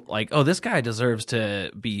tell like, oh, this guy deserves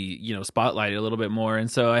to be, spotlighted a little bit more. And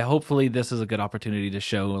so hopefully this is a good opportunity to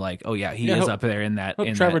show like, oh yeah, he is up there in that.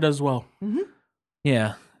 Hope Trevor does well.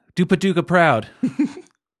 Yeah. Dupa Duka proud.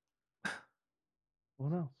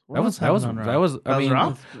 What else? That was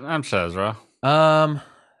Raw? I'm sure it was Raw.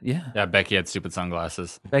 Yeah. Yeah, Becky had stupid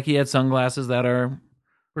sunglasses. Becky had sunglasses that are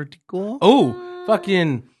Pretty cool. Oh,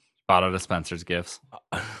 fucking! Bought out of Spencer's Gifts.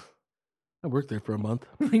 I worked there for a month.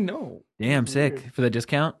 I know. damn sick for the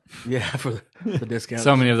discount. Yeah, for the discount.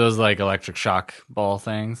 So many of those like electric shock ball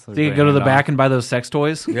things. So you could go to the back and buy those sex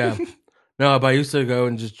toys. Yeah. No, but I used to go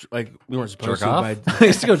and just like we weren't supposed Jerk to. off? But I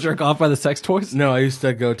used to go jerk off by the sex toys. no, I used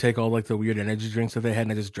to go take all like the weird energy drinks that they had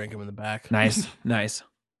and I just drank them in the back. Nice.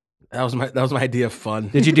 That was my idea of fun.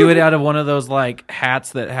 Did you do it out of one of those like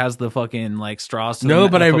hats that has the fucking like straws? No,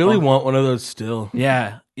 but I really want one of those still.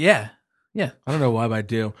 Yeah. I don't know why, but I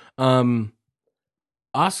do.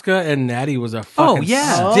 Asuka and Natty was a fucking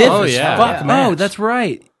yeah. stiff Oh, as yeah. fuck match. Oh, that's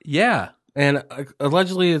right. Yeah. And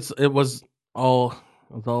allegedly it was all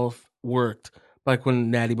worked. Like when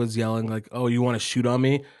Natty was yelling, like, "Oh, you want to shoot on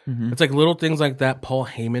me?" Mhm. It's like little things like that Paul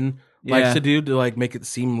Heyman likes Yeah. to do to like make it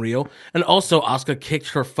seem real. And also, Asuka kicked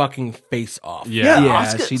her fucking face off. Yeah. Yeah,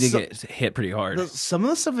 Asuka- she did so- get hit pretty hard. Some of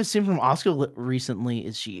the stuff I've seen from Oscar recently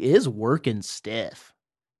is she is working stiff,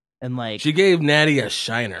 and like She gave Natty a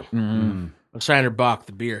shiner, Mhm. a shiner Bach,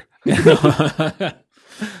 the beer.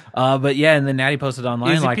 But yeah, and then Natty posted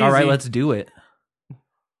online Easy like, "All right, peasy. let's do it."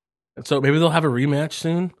 So maybe they'll have a rematch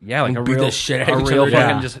soon. Yeah, like And a beat real, the shit out a of each real other.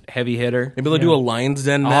 fucking Yeah. just heavy hitter. Maybe they'll do a Lions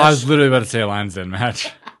Den Oh, match. I was literally about to say a Lions Den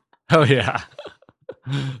match. Oh yeah,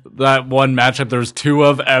 that one matchup there's two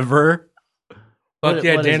of ever. Fuck What-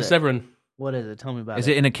 yeah, what Dan is it? Severn. what is it? Tell me about Is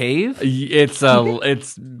it. it in a cave? It's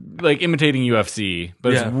like imitating UFC,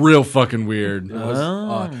 but Yeah. it's real fucking weird. It was,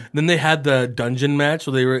 Oh. then they had the dungeon match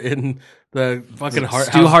where they were in the fucking heart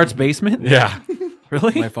Stu house. Hart's basement? Yeah,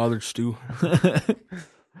 Really? My father's stew.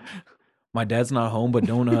 My dad's not home, but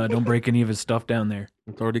don't break any of his stuff down there.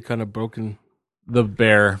 It's already kind of broken. the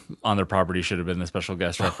bear on their property should have been the special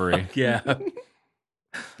guest referee. Yeah.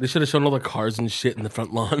 They should have shown all the cars and shit in the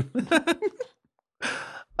front lawn.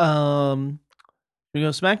 We go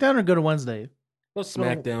SmackDown or go to Wednesday?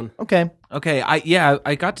 SmackDown. Okay. Okay,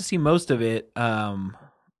 I got to see most of it. But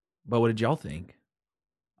what did y'all think?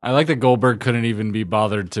 I like that Goldberg couldn't even be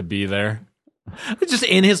bothered to be there. Just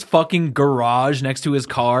in his fucking garage next to his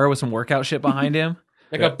car with some workout shit behind him.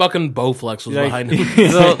 Like a fucking Bowflex was behind him.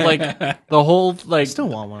 The whole I like still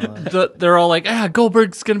want one of those. they're all like,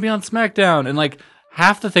 Goldberg's gonna be on SmackDown, and like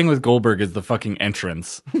half the thing with Goldberg is the fucking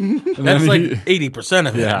entrance. And That's then like he- 80%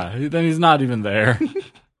 of it. yeah. Then he's not even there.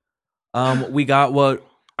 We got what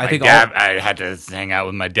I think. I had to hang out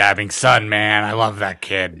with my dabbing son, man. I love that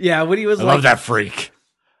kid. Yeah, when he was I love that freak.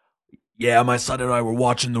 Yeah, my son and I were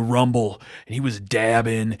watching the Rumble, and he was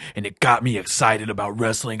dabbing, and it got me excited about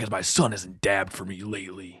wrestling because my son hasn't dabbed for me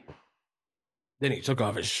lately. Then he took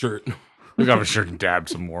off his shirt. Took off his shirt and dabbed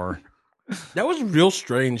some more. That was real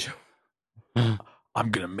strange.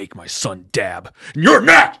 I'm gonna make my son dab, and you're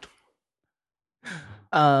next.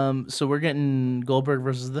 So we're getting Goldberg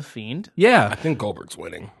versus The Fiend. I Yeah, think Goldberg's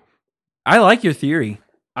winning. I like your theory.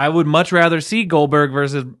 I would much rather see Goldberg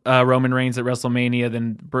versus Roman Reigns at WrestleMania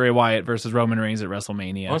than Bray Wyatt versus Roman Reigns at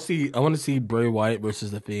WrestleMania. I want to see Bray Wyatt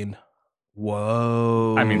versus The Fiend.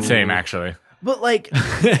 Whoa! I mean, same actually. But like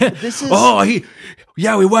this is Oh, he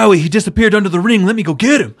Yowie Wowie, he disappeared under the ring. Let me go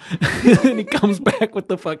get him. And he comes back with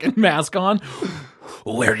the fucking mask on.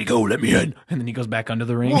 Where'd he go? Let me in. And then he goes back under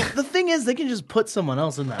the ring. well, the thing is they can just put someone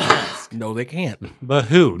else in that mask. No, they can't. But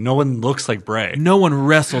who? No one looks like Bray. No one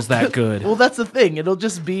wrestles that good. Well, that's the thing. It'll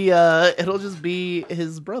just be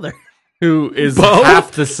his brother. Who is Bo?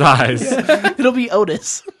 half the size. It'll be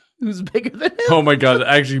Otis, who's bigger than him. Oh my god!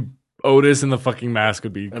 Actually, Otis in the fucking mask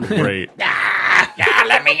would be great.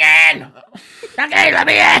 Let me in. Okay, let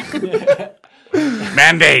me in.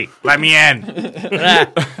 Mandate, let me in.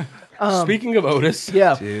 Speaking of Otis,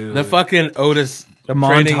 Yeah. the fucking Otis The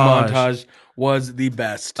training montage. montage was the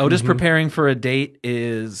best. Otis preparing for a date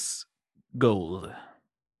is gold.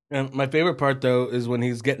 And my favorite part though is when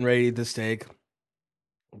he's getting ready to eat the steak,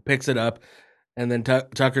 picks it up, and then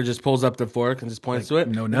Tucker just pulls up the fork and just points to it.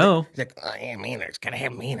 No. He's like, "Oh yeah, Meaners, gotta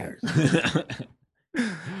have Meaners."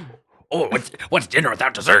 Oh, what's dinner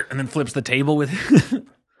without dessert? And then flips the table with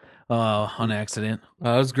on accident.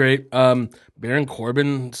 That was great. Baron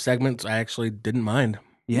Corbin segments I actually didn't mind.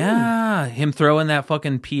 Yeah, him throwing that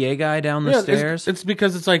fucking PA guy down the stairs. It's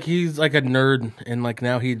because it's like he's like a nerd, and like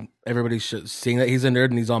now everybody's seeing that he's a nerd,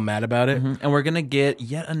 and he's all mad about it. Mhm. And we're gonna get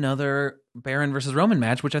yet another Baron versus Roman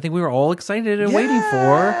match, which I think we were all excited and waiting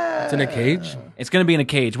for. It's in a cage. It's gonna be in a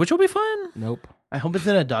cage, which will be fun. Nope. I hope it's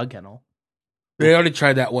in a dog kennel. They already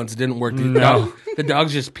tried that once. It didn't work. No. The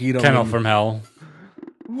dogs just peed on Kennel them. from hell.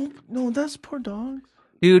 No, that's poor dogs.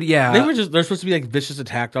 Dude, yeah. They're supposed to be like vicious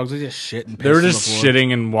attack dogs. They just shit and piss They were on the just floor.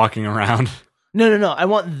 shitting and walking around. No. I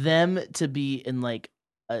want them to be in like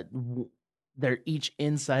they're each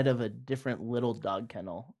inside of a different little dog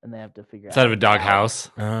kennel, and they have to figure Inside out of a dog house.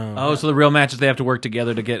 Oh, so the real match is they have to work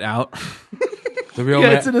together to get out. The real Yeah,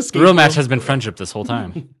 it's an escape The real match room. has been friendship this whole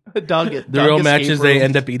time. The dog match is escape they room.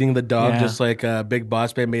 end up eating the dog Yeah. just like Big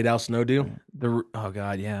Boss Man made Al Snow do. Oh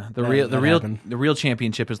god, yeah. That happened. The real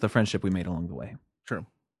championship is the friendship we made along the way. True.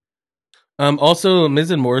 Also, Miz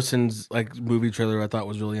and Morrison's like movie trailer I thought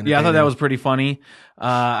was really entertaining. Yeah, I thought that was pretty funny.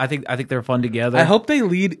 I think they're fun together. I hope they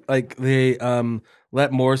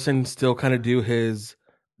let Morrison still kind of do his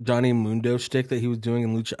Johnny Mundo shtick that he was doing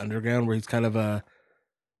in Lucha Underground, where he's kind of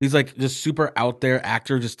he's like just super out there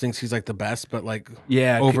actor, just thinks he's like the best, but like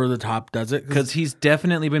over the top does it because he's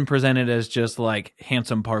definitely been presented as just like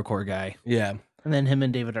handsome parkour guy. Yeah, And then him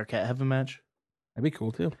and David Arquette have a match. that'd be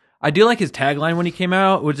cool too. I do like his tagline when he came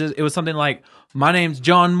out, it was something like, "My name's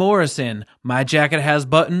John Morrison. My jacket has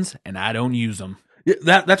buttons, and I don't use them."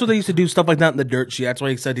 Yeah, that's what they used to do, stuff like that in the dirt sheet. That's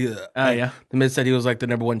why he said Yeah. The Miz said he was like the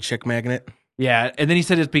number one chick magnet. Yeah, and then he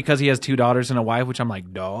said it's because he has 2 daughters and a wife, which I'm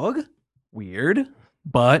like, dog? Weird,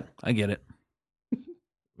 but I get it.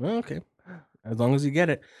 Well, okay, as long as you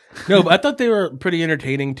get it. No, but I thought they were pretty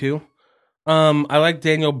entertaining too. I like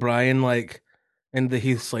Daniel Bryan and the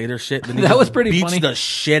Heath Slater shit. Then he That just was pretty beats funny. the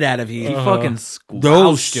shit out of Heath. He fucking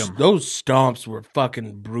Those squashed him. those stomps were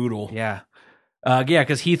fucking brutal. Yeah.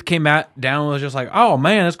 Because Heath came down and was just like, "Oh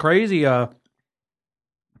man, that's crazy.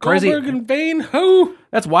 Crazy. Goldberg and Vane, who?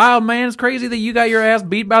 That's wild, man. It's crazy that you got your ass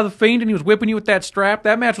beat by the Fiend and he was whipping you with that strap.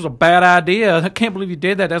 That match was a bad idea. I can't believe you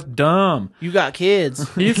did that. That's dumb." You got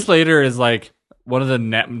kids. Heath Slater is like one of the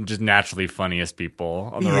just naturally funniest people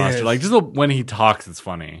on the Yes. roster. Like just when he talks, it's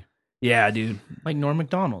funny. Yeah, dude. Like Norm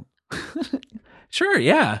Macdonald. Sure,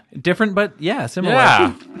 yeah. Different, but yeah, similar.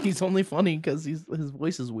 Yeah. He's only funny because his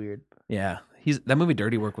voice is weird. Yeah. That movie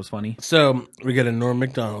Dirty Work was funny. So we get a Norm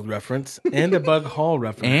Macdonald reference and a Bug Hall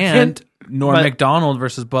reference. And Norm but- Macdonald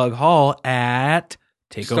versus Bug Hall at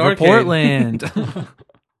TakeOver Starrcade. Portland.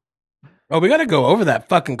 Oh, we got to go over that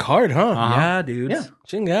fucking card, huh? Yeah, dudes. Yeah.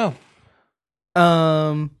 Chingao.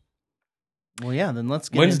 Well, yeah. Then let's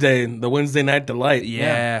get The Wednesday Night Delight.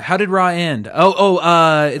 Yeah. How did Raw end?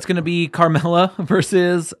 It's gonna be Carmella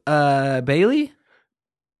versus Bailey.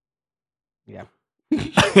 Yeah.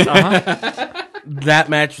 Uh-huh. That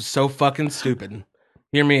match was so fucking stupid.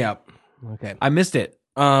 Hear me out. Okay. I missed it.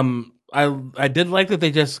 I did like that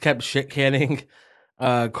they just kept shit canning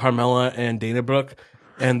Carmella and Dana Brooke,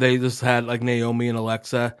 and they just had like Naomi and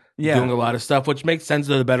Alexa doing a lot of stuff, which makes sense.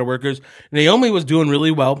 They're the better workers. Naomi was doing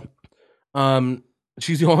really well.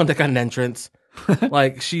 She's the only one that got an entrance.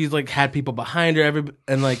 Like she's like had people behind her,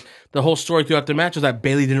 and like the whole story throughout the match was that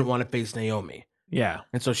Bailey didn't want to face Naomi. Yeah.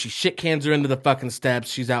 And so she shit cans her into the fucking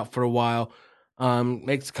steps. She's out for a while.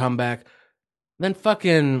 Makes a comeback. Then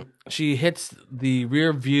fucking she hits the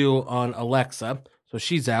rear view on Alexa. So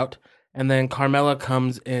she's out. And then Carmella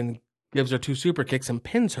comes and gives her 2 super kicks and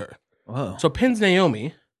pins her. Whoa. So pins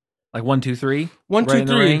Naomi. Like 1, 2, 3. 1, Right 2, in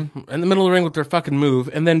the 3. ring? In the middle of the ring with their fucking move.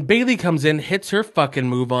 And then Bailey comes in, hits her fucking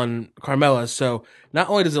move on Carmella. So not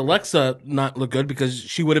only does Alexa not look good because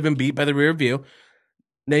she would have been beat by the rear view,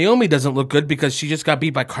 Naomi doesn't look good because she just got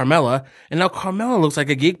beat by Carmella. And now Carmella looks like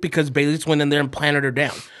a geek because Bailey just went in there and planted her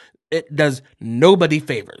down. It does nobody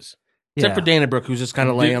favors. Except Yeah. for Dana Brooke, who's just kind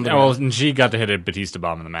of laying on the Well, ground. and she got to hit a Batista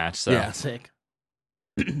bomb in the match. So Yeah. sick.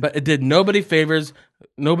 But it did nobody favors.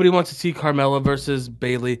 Nobody wants to see Carmella versus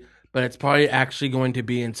Bailey, but it's probably actually going to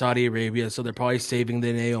be in Saudi Arabia, so they're probably saving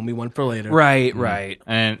the Naomi one for later. Right, right.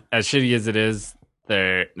 And as shitty as it is,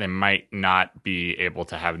 they might not be able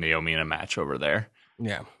to have Naomi in a match over there.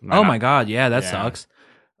 Yeah. Oh my god, yeah, that sucks.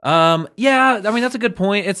 Yeah, I mean that's a good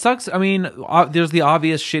point. It sucks. I mean, there's the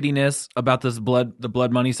obvious shittiness about the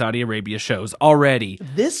Blood Money Saudi Arabia shows already.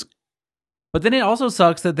 This But then it also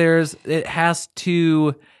sucks that it has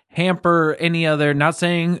to hamper any other, not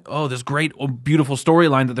saying, oh, this great, beautiful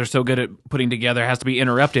storyline that they're so good at putting together has to be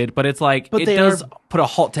interrupted, but it's like, But it they does are- put a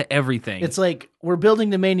halt to everything. it's like we're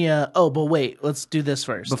building to Mania. Oh, but wait, let's do this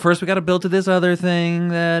first. But first we got to build to this other thing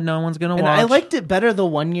that no one's going to And watch. I liked it better the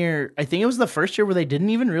one year. I think it was the first year where they didn't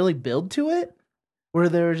even really build to it, where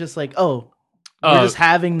they were just like, "Oh, we're just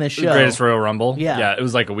having this The show. Greatest Royal Rumble. Yeah. It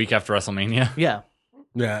was like a week after WrestleMania. Yeah.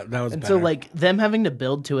 Yeah, that was And better. so like them having to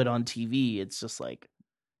build to it on TV, it's just like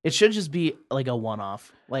it should just be like a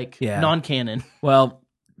one-off, like non-canon. Well,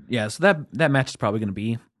 yeah. So that match is probably going to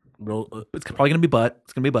be. It's probably going to be butt.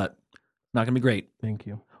 It's going to be butt. Not going to be great. Thank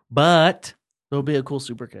you. But It'll be a cool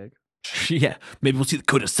super kick. yeah, maybe we'll see the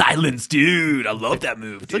Code of Silence, dude. I love that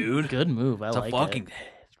move, It's dude. a good move. I It's like a fucking it.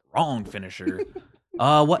 strong finisher.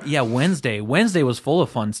 What? Yeah, Wednesday. Wednesday was full of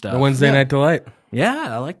fun stuff. The Wednesday Night Delight. Yeah,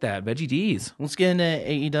 I like that. Veggie D's. Let's get into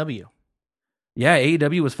AEW. Yeah,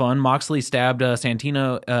 AEW was fun. Moxley stabbed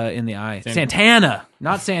Santino in the eye. Santana,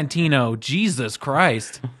 not Santino. Jesus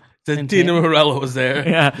Christ. Santino Morello was there.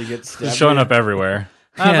 Yeah, He gets Just stabbed. showing up everywhere.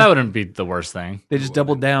 Yeah. That wouldn't be the worst thing. they just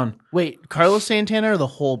doubled down. Wait, Carlos Santana or the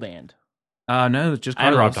whole band? No, it was just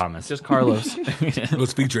And Carlos. Rob Thomas. Just Carlos. It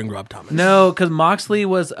was featuring Rob Thomas. No, because Moxley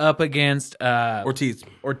was up against Ortiz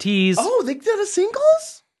Ortiz. Oh, they did a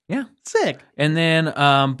singles? Yeah. Sick. And then,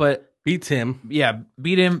 but beats him. yeah,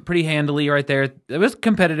 beat him pretty handily right there. It was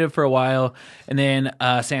competitive for a while. And then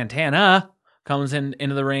Santana comes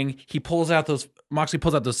into the ring. Moxley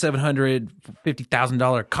pulls out those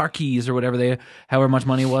 $750,000 car keys or however much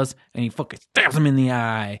money it was, and he fucking stabs him in the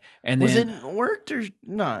eye. And Was then it worked or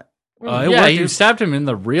not? it Yeah, worked. you stabbed him in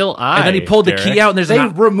the real eye. And then he pulled the key out, and there's They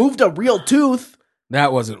an removed a real tooth.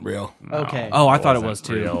 That wasn't real. Okay. Oh, I thought it wasn't was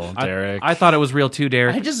too. real, Derek. I thought it was real too,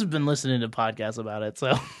 Derek. I just have been listening to podcasts about it,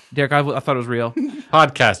 so Derek, I thought it was real.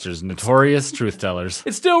 Podcasters, notorious truth tellers.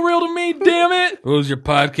 It's still real to me, damn it. Who was your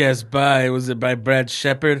podcast by? Was it by Brad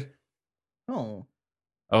Shepard? oh.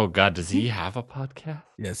 Oh God, does he have a podcast?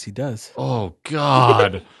 Yes, he does. Oh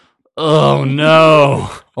God. Oh no.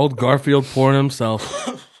 Old Garfield pouring himself.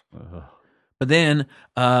 But then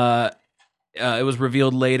it was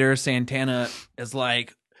revealed later, Santana is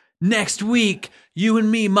like, next week, you and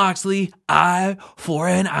me, Moxley, eye for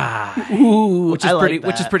an eye. Ooh, Which is I like pretty- that.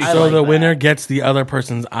 which is pretty I fun. So like the that. winner gets the other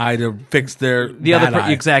person's eye to fix their The other bad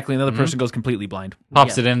eye. exactly, the other person goes completely blind.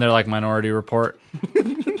 Pops it in there like Minority Report.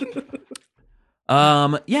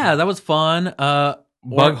 Yeah, that was fun.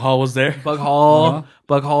 Bug Hall was there. Bug Hall, Uh-huh.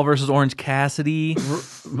 Bug Hall versus Orange Cassidy.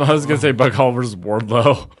 I was gonna say Bug Hall versus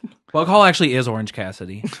Wardlow. Bug Hall actually is Orange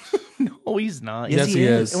Cassidy. No, he's not. Yes, he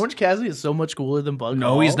is. Orange Cassidy is so much cooler than Bug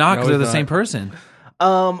No, Hall. he's not No, because they're he's the same not. person.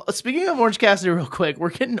 Speaking of Orange Cassidy, real quick, we're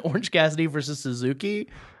getting Orange Cassidy versus Suzuki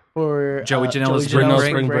for Joey Janela's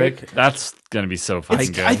Spring break. That's gonna be so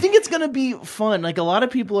fucking good. I think it's gonna be fun. Like a lot of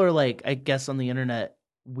people are like, I guess on the internet,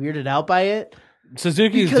 weirded out by it.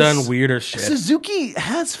 Suzuki's Because done weirder shit. Suzuki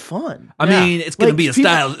has fun. I mean, it's gonna Like, be a people-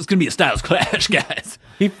 styles. It's gonna be a styles clash, guys.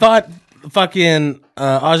 He fought fucking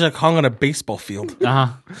Aja Kong on a baseball field.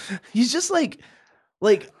 uh-huh. He's just like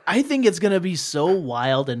I think it's gonna be so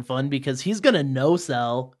wild and fun because he's gonna no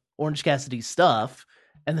sell Orange Cassidy stuff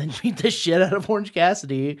and then beat the shit out of Orange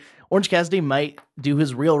Cassidy. Orange Cassidy might do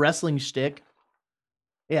his real wrestling shtick.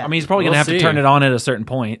 Yeah, I mean, he's probably gonna We'll have see. to turn it on at a certain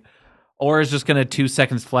point, or is just gonna 2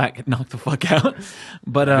 seconds flat get knocked the fuck out.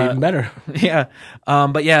 But Even better. yeah,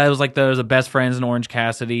 but yeah, it was like there was a best friends in Orange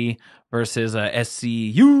Cassidy versus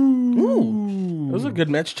SCU. It was a good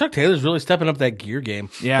match. Chuck Taylor's really stepping up that gear game.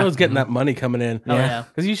 Yeah. He was getting that money coming in. Oh, yeah.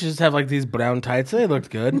 Because you should just have like these brown tights. They looked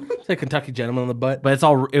good. Say Kentucky Gentleman on the butt. But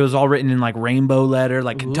it was all written in like rainbow letter,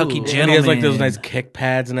 like Kentucky Ooh. Gentleman. And he has like those nice kick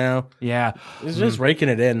pads now. Yeah. He's just raking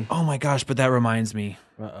it in. Oh my gosh! But that reminds me,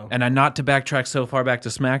 Uh-oh. and not to backtrack so far back to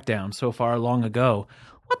SmackDown, so far long ago.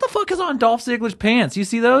 What the fuck is on Dolph Ziggler's pants? You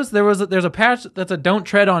see those? There's a patch that's a "Don't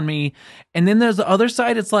Tread on Me," and then there's the other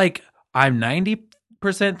side. It's like I'm 90%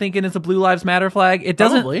 thinking it's a Blue Lives Matter flag. It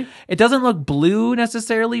doesn't. Probably. It doesn't look blue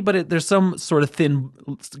necessarily, but there's some sort of thin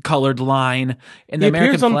colored line in the He American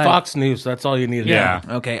appears on flag. Fox News. So that's all you need to Yeah.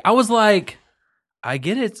 know. Okay, I was like, I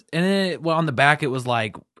get it, and then on the back it was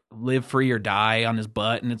like "Live Free or Die" on his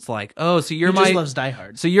butt, and it's like, oh, so you're he just my, loves Die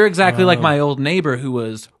Hard. so you're exactly like my old neighbor who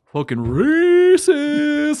was fucking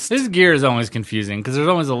racist. His gear is always confusing because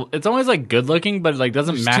it's always like good looking, but like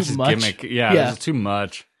doesn't There's match too his much. gimmick. Yeah, Yeah. there's too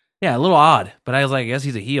much. Yeah, a little odd, but I was like, I guess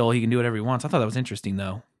he's a heel. He can do whatever he wants. I thought that was interesting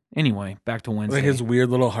though. Anyway, back to Wednesday. Like his weird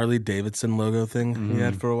little Harley Davidson logo thing he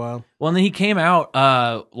had for a while. Well, and then he came out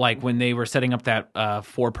like when they were setting up that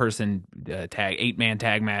 4-person tag, 8-man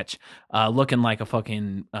tag match, looking like a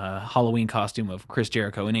fucking Halloween costume of Chris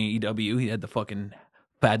Jericho in AEW. He had the fucking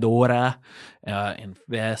fedora and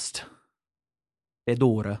vest.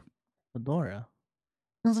 Fedora. Fedora.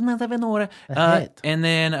 Fedora. A hat. And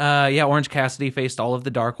then Orange Cassidy faced all of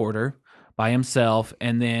the Dark Order by himself,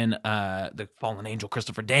 and then the Fallen Angel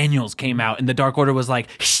Christopher Daniels came out, and the Dark Order was like,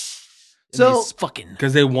 So- fucking.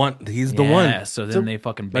 Because they want, he's the Yeah, one. so then So- they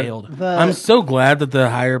fucking But- bailed. The, I'm so glad that the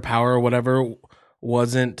higher power or whatever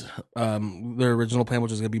wasn't their original plan,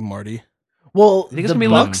 which was going to be Marty. Well, think it's the gonna be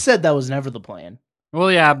Bucks Luke? said that was never the plan,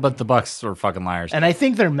 Well, yeah, but the Bucks are fucking liars. and I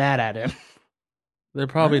think they're mad at him. They're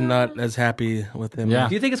probably not as happy with him. Yeah.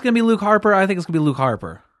 Do you think it's gonna be Luke Harper? I think it's gonna be Luke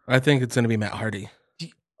Harper. I think it's going to be Matt Hardy.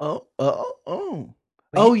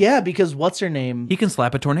 Oh yeah, because what's her name? He can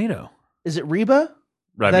slap a tornado. Is it Reba?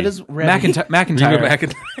 Remy. That is Remy.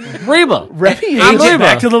 McIntyre. Reba. Remy. I'm AJ, Reba.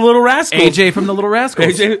 Back to the Little Rascals. AJ from the Little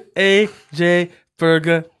Rascals. AJ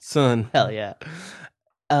Ferguson. Hell yeah.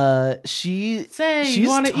 She's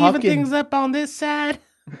wanna talking, up on this side?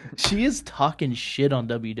 She is talking shit on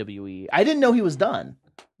WWE. I didn't know he was done.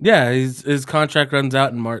 Yeah, his contract runs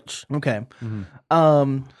out in March. Okay.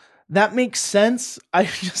 Mm-hmm. That makes sense. I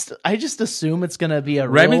just assume it's gonna be a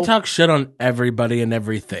Remy real. talks shit on everybody and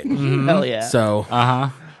everything. Hell yeah. So Uh-huh.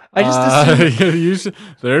 I just assume. you should,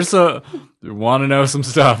 there's a you want to know some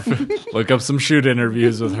stuff. Look up some shoot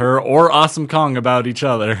interviews with her or Awesome Kong about each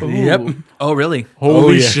other. yep. Oh, really?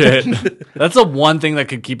 Holy yeah. shit. That's the one thing that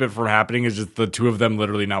could keep it from happening is just the two of them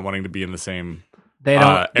literally not wanting to be in the same They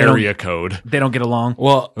don't. area code. They don't get along.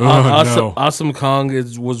 Well, Oh, no. Awesome Kong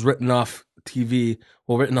was written off TV.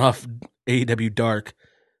 Well, written off AEW Dark.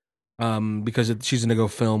 Because she's gonna go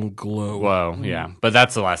film Glow. Whoa, yeah. But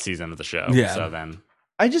that's the last season of the show. Yeah. So then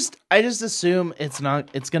I just assume it's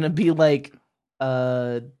gonna be like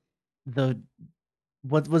the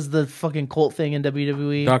what was the fucking cult thing in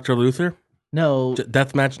WWE? Dr. Luther, No,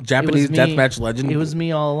 Japanese me. deathmatch legend. it was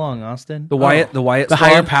me all along, Austin. The Wyatt the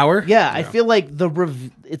higher Squad? power. Yeah, I feel like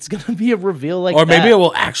it's gonna be a reveal like Or maybe that. it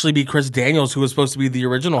will actually be Chris Daniels, who was supposed to be the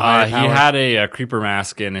original higher he power. had a creeper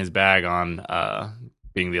mask in his bag on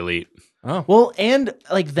being the elite. Oh, Well, and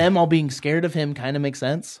like them all being scared of him kind of makes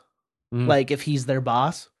sense. Mhm. Like if he's their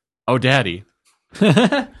boss. Oh, Daddy.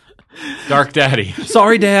 Dark Daddy.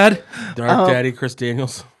 Sorry, Dad. Dark Daddy Chris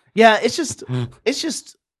Daniels. Yeah, it's just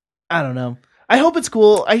I don't know. I hope it's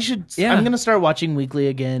cool. Yeah. I'm gonna start watching weekly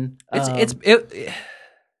again. It was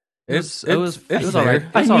all right.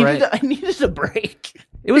 I It's all right. needed a break.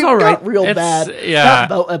 It was It all right. got real It's- bad. yeah. That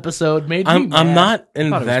belt episode made me I'm mad. not thought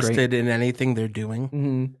it was invested in anything they're doing.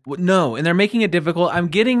 Mhm. No, and they're making it difficult. I'm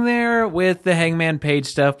getting there with the Hangman Page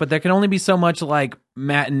stuff, but there can only be so much like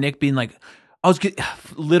Matt and Nick being like,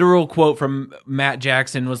 literal quote from Matt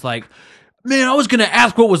Jackson was like, "Man, I was gonna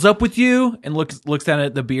ask what was up with you," and looks down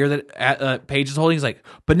at the beer that Page is holding. He's like,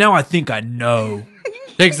 "But now I think I know."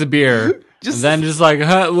 Takes the beer. And then just like,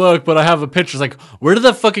 look, but I have a picture. It's like, where did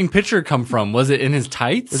the fucking picture come from? Was it in his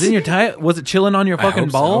tights? Was it in your tie? Was it chilling on your fucking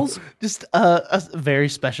hope so. balls? Just a very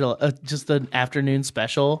special, just an afternoon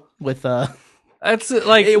special with That's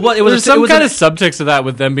like It was there's some it was kind a- of subtext to that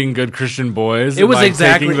with them being good Christian boys. It was and, like,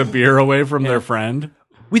 exactly- taking the beer away from their friend.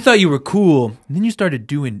 We thought you were cool. And then you started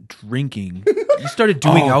doing drinking. You started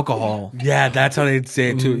doing alcohol. Yeah, that's how they'd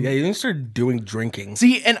say it too. Yeah, you started doing drinking.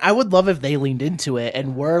 See, and I would love if they leaned into it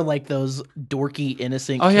and were like those dorky,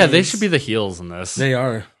 innocent. Oh yeah, they kids. should be the heels in this. They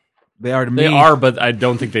are. They are to me. They are, but I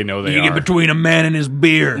don't think they know they You are. get between a man and his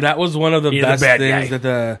beer. That was one of the You're the best bad things guy.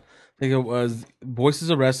 that I think it was Voices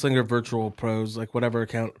of Wrestling or Virtual Pros, like whatever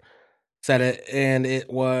account said it, and it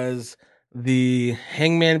was the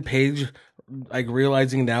Hangman Page, like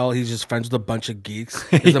realizing now he's just friends with a bunch of geeks.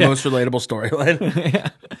 Is the most relatable storyline. Yeah.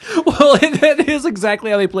 Well, that is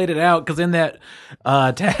exactly how they played it out. Because in that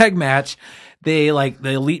tag match, they like the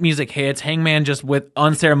elite music hits. Hangman just with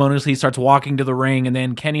unceremoniously starts walking to the ring, and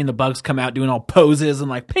then Kenny and the Bucks come out doing all poses and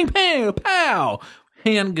like ping, ping, pow,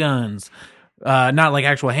 handguns. Not like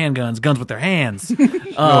actual handguns, guns with their hands.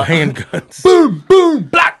 No handguns. Boom, boom,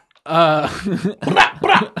 black.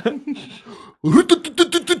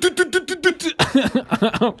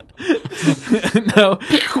 No.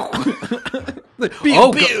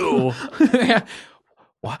 Oh,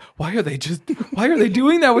 why are they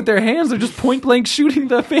doing that with their hands? They're just point blank shooting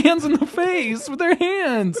the fans in the face with their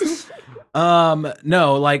hands.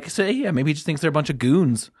 No, like, so yeah, maybe he just thinks they're a bunch of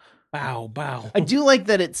goons. Bow, bow. I do like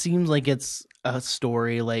that it seems like it's a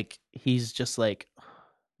story. Like he's just like,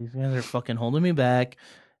 these guys are fucking holding me back,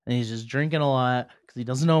 and he's just drinking a lot because he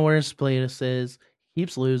doesn't know where his place is. He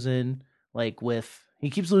keeps losing, he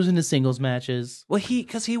keeps losing his singles matches. Well,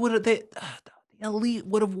 because he would have, the elite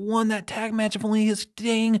would have won that tag match if only his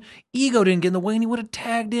dang ego didn't get in the way, and he would have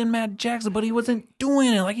tagged in Matt Jackson, but he wasn't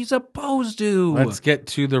doing it like he's supposed to. Let's get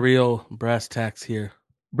to the real brass tacks here.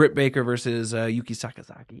 Britt Baker versus Yuki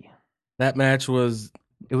Sakazaki. That match was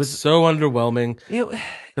It was so underwhelming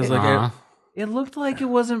because like it looked like it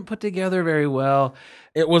wasn't put together very well.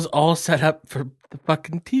 it was all set up for the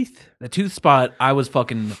fucking teeth. The tooth spot, I was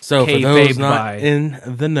fucking So for kayfabed those not by. in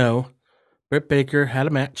the know, Britt Baker had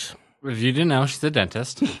a match If you didn't know, she's a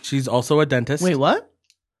dentist. She's also a dentist. Wait, what?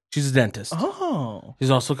 She's a dentist. Oh, She's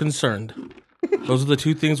also concerned. Those are the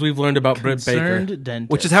two things we've learned about Britt Baker. concerned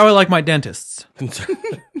dentist. Which is how I like my dentists. Concerned.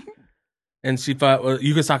 And she fought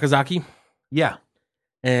Yuka Sakazaki. Yeah.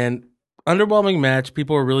 And underwhelming match.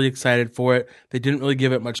 People were really excited for it. They didn't really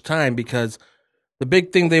give it much time because the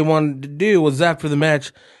big thing they wanted to do was after the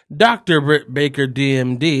match, Dr. Britt Baker,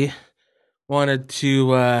 DMD, wanted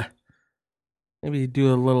to maybe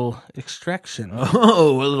do a little extraction.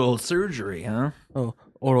 Oh, a little surgery, huh? Oh,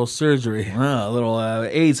 oral surgery. Well, a little,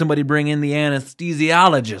 hey, somebody bring in the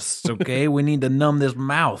anesthesiologist, okay? We need to numb this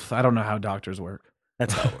mouth. I don't know how doctors work.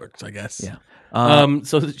 That's how it works, I guess. Yeah.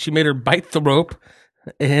 So she made her bite the rope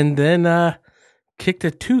and then kicked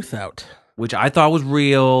a tooth out. Which I thought was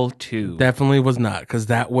real, too. Definitely was not, because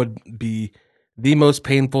that would be the most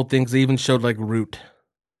painful things. They even showed like root.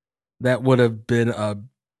 That would have been a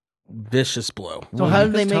vicious blow. So how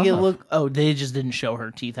did they It's make it tough. look? Oh, they just didn't show her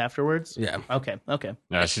teeth afterwards. Yeah. Okay.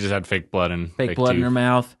 Yeah, she just had fake blood and Fake blood in her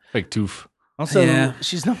mouth. Fake tooth. Also, Yeah.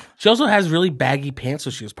 she's not, She also has really baggy pants, so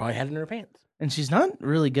she was probably had it in her pants. and she's not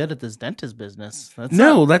really good at this dentist business. That's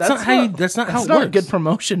No, that's not how it that's works. not a good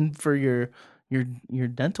promotion for your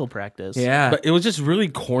dental practice. Yeah. But it was just really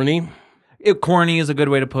corny Corny is a good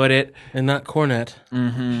way to put it. and not cornet.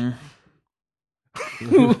 Mm-hmm.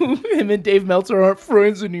 Him and Dave Meltzer aren't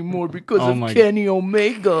friends anymore because Oh of my- Kenny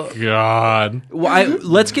Omega. God. Well,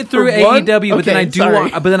 let's get through For one? AEW, but then Okay, I do. sorry.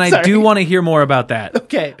 But then I Sorry. do want to hear more about that.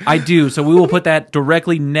 Okay. I do. So we will put that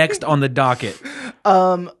directly next on the docket.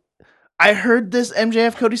 I heard this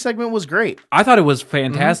MJF Cody segment was great. I thought it was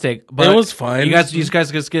fantastic, but It was fine. You guys we're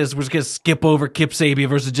just gonna skip over Kip Sabian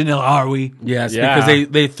versus Janelle, are we? Yes, Yeah. because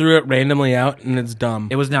they threw it randomly out and it's dumb.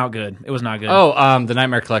 It was not good. It was not good. Oh, the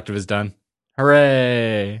Nightmare Collective is done.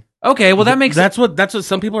 Hooray. okay. Well, that makes That's what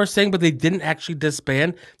some people are saying, but they didn't actually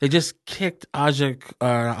disband. They just kicked Awesome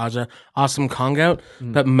Kong out.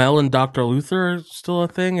 But Mel and Dr. Luther are still a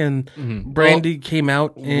thing, and Brandy came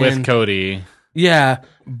out With Cody. Yeah,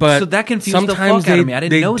 but So that confused the sometimes fuck out they, of me. I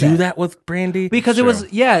didn't they know do that. that with Brandy because Sure.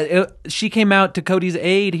 it was she came out to Cody's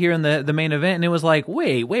aid here in the main event, and it was like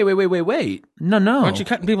wait. No. Aren't you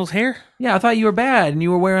cutting people's hair? Yeah, I thought you were bad, and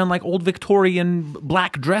you were wearing like old Victorian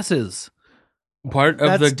black dresses. Part of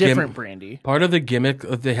That's the different, Brandy. Part of the gimmick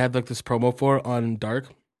that they had like this promo for on Dark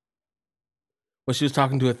was she was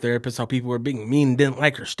talking to a therapist how people were being mean and didn't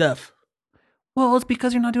like her stuff. Well, it's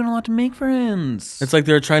because you're not doing a lot to make friends. It's like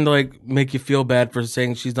they're trying to like make you feel bad for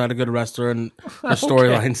saying she's not a good wrestler and her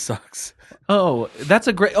storyline sucks. Oh, that's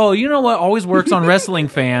a great. Oh, you know what always works on wrestling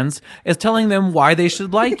fans is telling them why they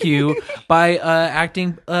should like you by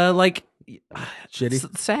acting like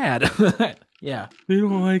Shitty. sad. Yeah. They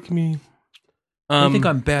don't like me. I think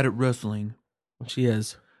I'm bad at wrestling. She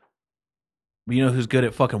is. But you know who's good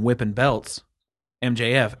at fucking whipping belts?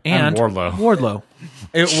 MJF and Wardlow. Wardlow.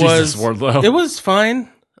 It Jesus, was Wardlow. It was fine.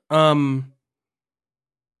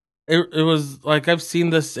 It was like I've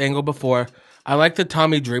seen this angle before. I like the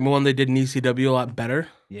Tommy Dreamer one they did in ECW a lot better.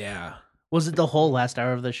 Yeah. Was it the whole last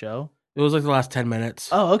hour of the show? It was like the last 10 minutes.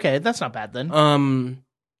 Oh, okay. That's not bad then.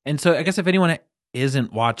 And so I guess if anyone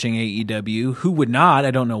isn't watching AEW, who would not?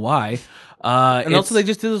 I don't know why. And also they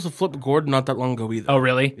just did this with Flip Gordon not that long ago either. Oh,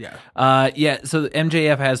 really? Yeah. Yeah. So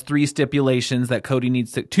MJF has 3 stipulations that Cody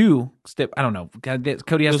needs to I don't know.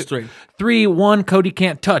 Cody has Those 3. 3. 1, Cody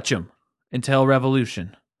can't touch him until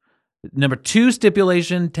Revolution. Number 2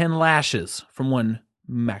 stipulation, 10 lashes from one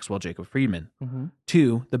Maxwell Jacob Friedman.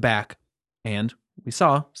 2, the back and we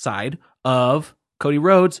saw side of Cody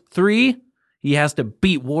Rhodes. 3, he has to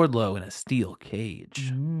beat Wardlow in a steel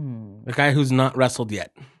cage. The guy who's not wrestled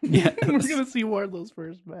yet. Yeah. We're gonna see Wardlow's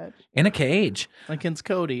first match In a cage. against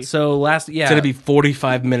Cody. So It's going to be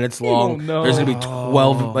 45 minutes long. no. There's going to be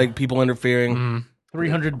 12 like people interfering.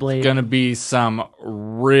 300 blade. Gonna be some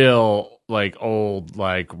real like old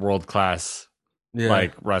like world class Yeah.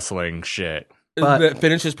 like wrestling shit. But- the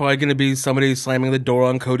finish is probably going to be somebody slamming the door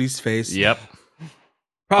on Cody's face. Yep.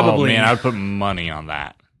 Probably. Oh man, I would put money on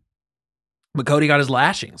that. But Cody got his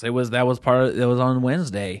lashings. That was on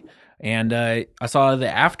Wednesday. And I saw the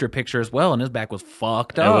after picture as well, and his back was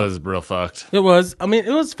fucked It up. was real fucked. It was. I mean,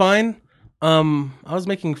 it was fine. I was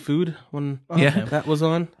making food when Yeah. that was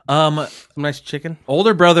on. Some nice chicken.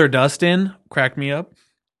 Older brother Dustin cracked me up.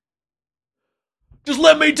 Just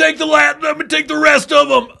let me take the rest of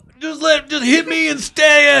them. Just hit me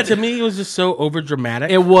instead. To me, it was just so over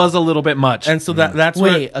dramatic. It was a little bit much. And so that's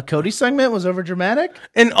Wait, what. a Cody segment was over dramatic?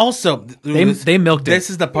 And also, they milked it.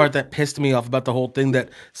 This is the part that pissed me off about the whole thing that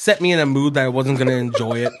set me in a mood that I wasn't going to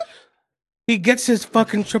enjoy it. He gets his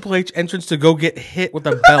fucking Triple H entrance to go get hit with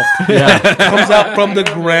a belt. Yeah. Comes out from the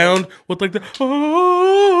ground with like the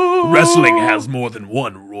Wrestling has more than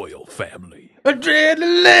one royal family.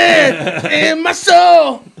 adrenaline in my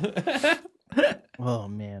soul. Oh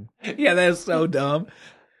man. Yeah, that's so dumb.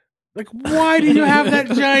 Like, why do you have that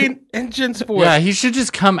giant entrance for? Yeah, he should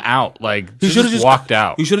just come out. Like, He he should've should just- just walked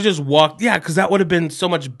out. You should have just walked. Yeah, because that would have been so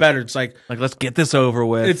much better. It's like Like, let's get this over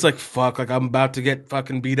with. it's like fuck. Like I'm about to get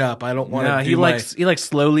fucking beat up. I don't want to. No, he like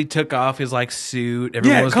slowly took off his like suit. Yeah,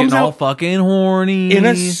 Everyone it was comes getting all out fucking horny in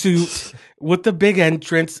a suit with the big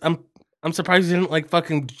entrance. I'm surprised he didn't like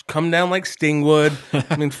fucking come down like Sting would.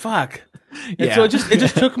 I mean, fuck. And Yeah. so it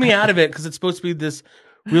just took me out of it because it's supposed to be this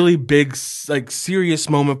really big like serious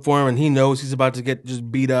moment for him, and he knows he's about to get just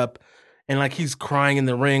beat up, and like he's crying in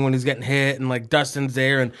the ring when he's getting hit, and like Dustin's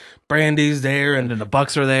there and Brandy's there, And and then the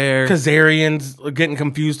Bucks are there. Kazarian's getting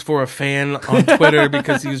confused for a fan on Twitter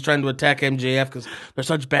because he was trying to attack MJF because they're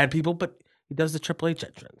such bad people, but he does the Triple H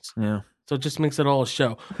entrance. Yeah. So it just makes it all a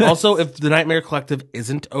show. Also, if the Nightmare Collective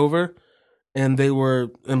isn't over and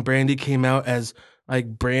Brandy came out as like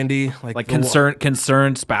Brandy, Like the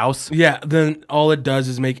concerned spouse. yeah, then all it does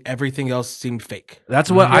is make everything else seem fake. That's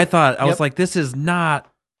what I thought. I Yep. was like, this is not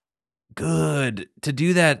good to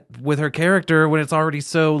do that with her character when it's already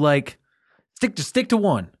so like stick to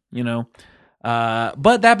one, you know.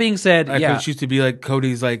 But that being said, yeah, She used to be like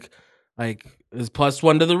Cody's like is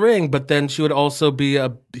 +1 to the ring, but then she would also be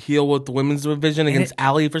a heel with the women's division against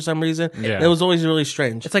Allie for some reason. Yeah. It was always really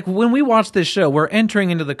strange. it's like when we watch this show, we're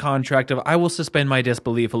entering into the contract of I will suspend my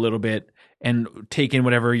disbelief a little bit and take in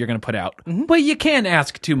whatever you're going to put out. But you can't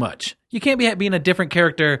ask too much. You can't be being a different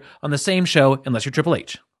character on the same show unless you're Triple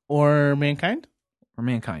H Or Mankind? or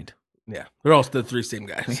Mankind. Yeah, they're all the three same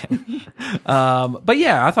guys. But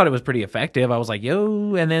yeah, I thought it was pretty effective. I was like,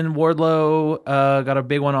 yo, and then Wardlow got a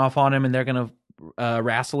big one off on him, and they're gonna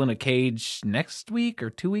wrestle in a cage next week or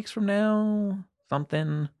 2 weeks from now,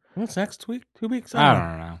 something. What's next week? 2 weeks? I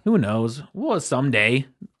don't know. Who knows? Well, someday.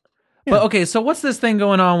 But okay, so what's this thing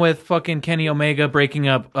going on with fucking Kenny Omega breaking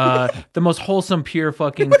up the most wholesome, pure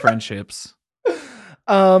fucking friendships?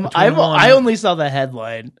 I only saw the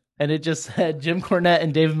headline, and it just said Jim Cornette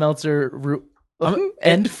and Dave Meltzer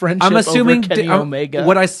end friendship. I'm assuming over Kenny Omega.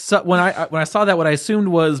 What I saw when I saw that, what I assumed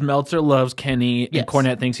was Meltzer loves Kenny, Yes. and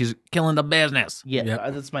Cornette thinks he's killing the business, Yeah,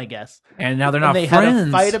 Yep. that's my guess. and now they're And not they friends. had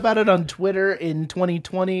a fight about it on Twitter in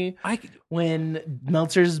 2020 when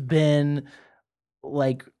Meltzer's been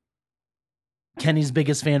like Kenny's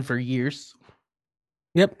biggest fan for years.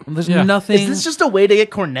 Yep. There's Yeah. nothing. Is this just a way to get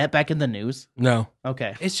Cornette back in the news? No.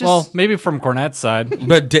 Okay. It's just Well, maybe from Cornette's side.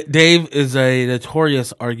 But Dave is a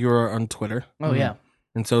notorious arguer on Twitter, Oh yeah.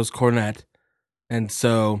 and so is Cornette. And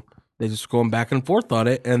so they just going back and forth on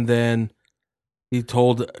it. And then he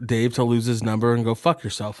told Dave to lose his number and go fuck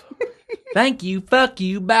yourself. thank you, fuck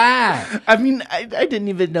you, bye. I mean, I didn't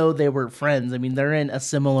even know they were friends. I mean, they're in a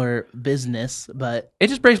similar business, but It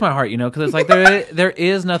just breaks my heart, you know, because it's like there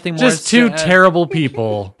is nothing more. Just two sad. terrible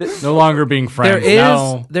people no longer being friends.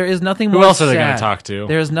 There is nothing Who more. else are they gonna sad. talk to?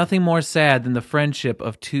 There is nothing more sad than the friendship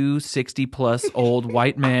of two 60+ old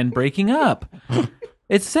white men breaking up.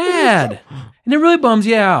 It's sad, and it really bums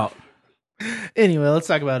you out. anyway, let's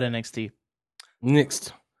talk about NXT.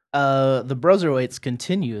 Next. The Broserweights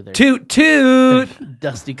continue their Toot toot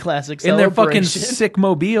Dusty Classic in their fucking celebration. sick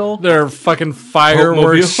mobile. They're fucking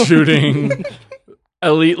fireworks Boatmobile. shooting.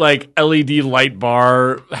 Elite like LED light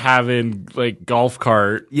bar having like golf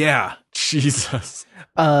cart. Yeah, Jesus.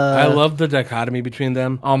 I love the dichotomy between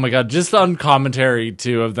them. Oh my god, just on commentary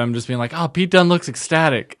too of them just being like, "Oh, Pete Dunne looks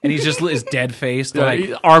ecstatic." and he's just is dead faced. Like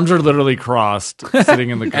Like arms are literally crossed, sitting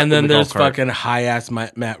in the And then in the there's golf cart. fucking high ass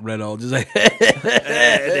Matt Riddle, just like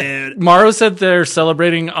Morrow said they're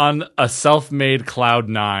celebrating on a self-made cloud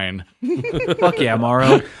 9. fuck yeah,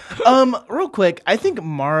 Morrow. Real quick, I think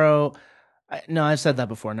Morrow. No, I've said that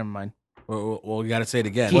before. Never mind. well, we got to say it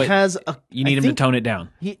again. He has a. You need him to tone it down.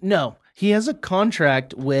 He has a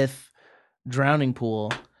contract with Drowning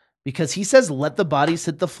Pool because he says let the bodies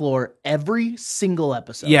hit the floor every single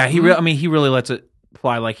episode. Yeah, he really lets it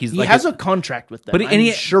fly. Like he's he like has a contract with them. but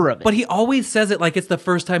I'm sure of it. But he always says it like it's the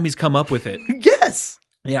first time he's come up with it. yes.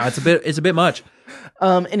 Yeah, it's a bit much.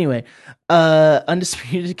 Anyway,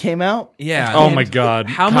 Undisputed came out. Yeah. Oh and my god,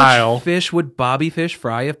 How Kyle. much fish would Bobby Fish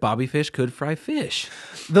fry if Bobby Fish could fry fish?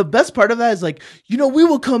 The best part of that is like, we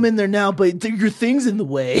will come in there now, but your thing's in the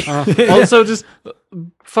way. Also, just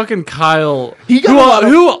fucking Kyle. He got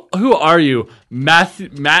Who are you?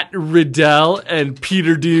 Matt Riddell and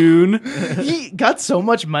Peter Dune. He got so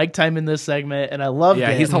much mic time in this segment, and I loved it.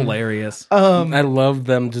 Yeah, he's hilarious. I love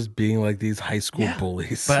them just being like these high school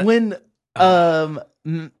bullies. When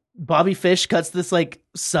Bobby Fish cuts this like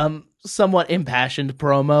somewhat impassioned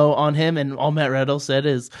promo on him, and all Matt Riddle said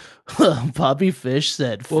is, "Bobby Fish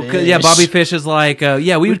said fish." Well, yeah, Bobby Fish is like,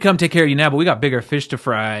 yeah, we would come take care of you now, but we got bigger fish to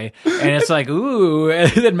fry. And it's like, ooh.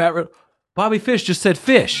 And then Matt Riddle, Bobby Fish just said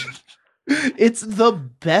fish. It's the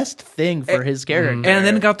best thing for his character. And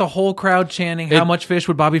then got the whole crowd chanting, how much fish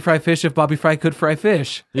would Bobby fry fish if Bobby Fry could fry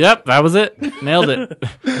fish? Yep, that was it. Nailed it.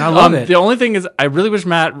 And I love it. The only thing is, I really wish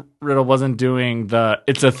Matt Riddle wasn't doing the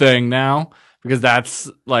 "it's a thing now," because that's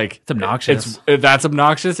like It's obnoxious. That's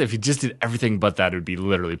obnoxious. If he just did everything but that, it would be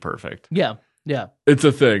literally perfect. yeah. It's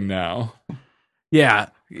a thing now. Yeah.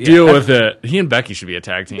 Deal with it. He and Becky should be a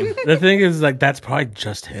tag team. The thing is, like, that's probably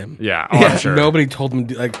just him. Yeah, I'm sure. Nobody told him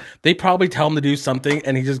to do, like, they probably tell him to do something,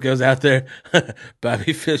 and he just goes out there.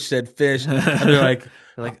 Bobby Fish said fish, and they're like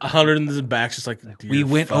 100 in the back, just like, We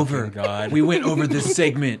went fucking over God. We went over this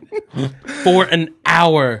segment. For an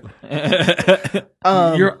hour.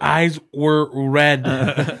 Your eyes were red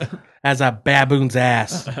as a baboon's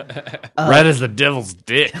ass, Red as the devil's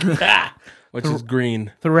dick. which is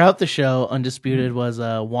green. Throughout the show, Undisputed was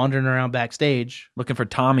wandering around backstage. Looking for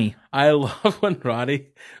Tommy. I love when Roddy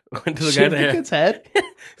went to the guy Shaved there. the kid's head. He's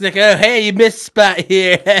like, "Oh, hey, you missed spot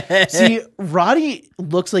here." See, Roddy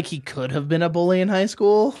looks like he could have been a bully in high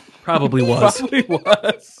school. Probably was. Probably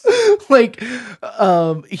was. Like,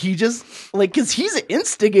 he just like because he's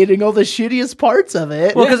instigating all the shittiest parts of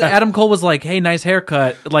it. Well, because Adam Cole was like, hey, nice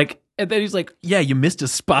haircut. Like, and then he's like, yeah, you missed a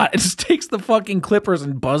spot. And just takes the fucking clippers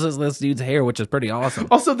and buzzes this dude's hair, which is pretty awesome.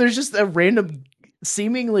 Also, there's just a random,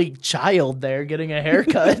 seemingly child there getting a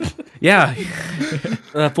haircut. Yeah.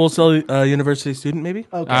 Full Sail University student, maybe?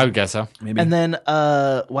 Okay. I would guess so. Maybe. And then,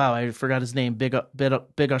 wow, I forgot his name. Big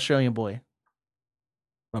Australian boy.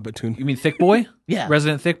 Batoon. You mean Thick Boy? Yeah.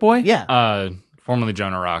 Resident Thick Boy? Yeah. Formerly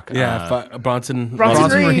Jonah Rock. Yeah, Bronson. Bronson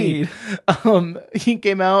Reed. Reed. He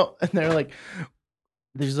came out and they're like,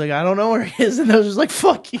 I don't know where he is. And I was just like,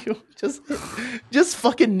 fuck you. Just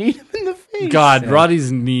fucking knee him in the face. God,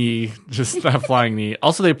 Roddy's knee, just that flying knee.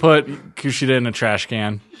 Also, they put Kushida in a trash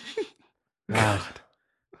can. God.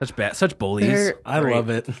 Such bullies. They're- I love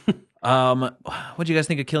it. What'd you guys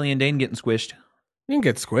think of Killian Dane getting squished? You can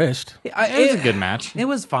get squished. It was a good match. It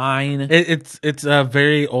was fine. It's a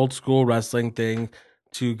very old school wrestling thing.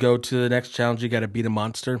 To go to the next challenge, you got to beat a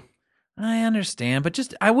monster. I understand, but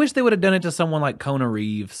just I wish they would have done it to someone like Kona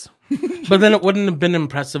Reeves. But then it wouldn't have been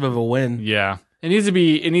impressive of a win. Yeah. It needs to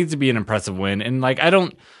be an impressive win. And like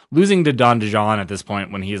losing to Don DeJohn at this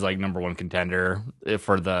point when he's like number one contender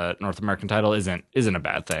for the North American title isn't a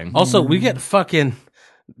bad thing. Also, we get fucking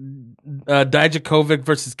Dijakovic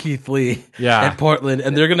versus Keith Lee at Portland,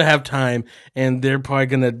 and they're gonna have time, and they're probably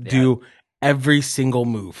gonna do every single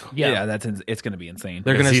move. Yeah, it's going to be insane.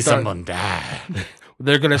 They're gonna see start. someone die.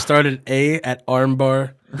 They're gonna start at A at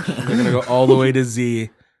armbar. They're gonna go all the way to Z.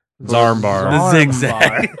 Zarmbar. The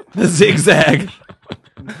zigzag. The zigzag.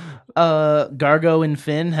 Gargo and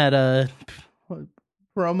Finn had a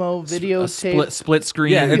promo video tape. Split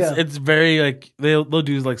screen. Yeah, it's very like they'll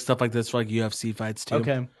do like stuff like this for like UFC fights too.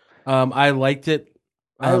 Okay. I liked it.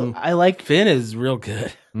 I like Finn is real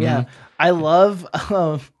good. Yeah, I love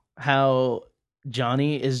how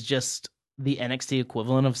Johnny is just the NXT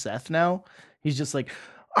equivalent of Seth now. He's just like,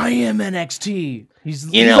 I am NXT. He's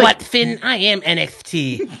what, Finn? I am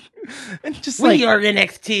NXT. and just We are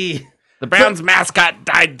NXT. The Browns mascot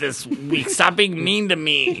died this week. Stop being mean to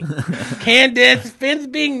me. Candace, Finn's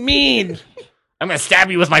being mean. I'm gonna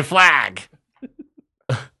stab you with my flag.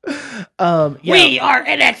 We are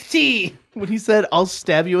NXT. when he said, I'll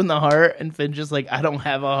stab you in the heart, and Finn just like, I don't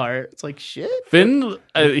have a heart. It's like, shit. Finn,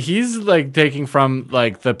 he's like taking from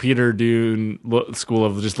like the Peter Dune school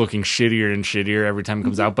of just looking shittier and shittier every time it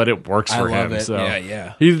comes out, but it works for love him. it. So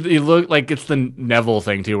Yeah. he looked like it's the Neville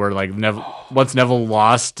thing too, where like once Neville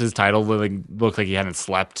lost his title, like looked like he hadn't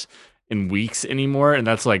slept in weeks anymore, and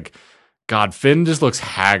that's like, God, Finn just looks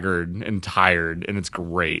haggard and tired, and it's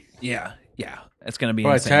great. Yeah. It's going to be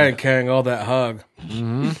Probably insane. tired of carrying all that hug.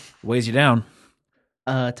 Weighs you down.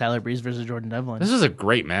 Tyler Breeze versus Jordan Devlin. This is a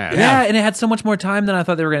great match. Yeah, and it had so much more time than I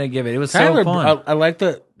thought they were going to give it. It was so fun. I like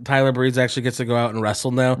that Tyler Breeze actually gets to go out and wrestle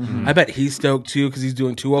now. I bet he's stoked too because he's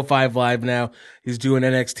doing 205 Live now. He's doing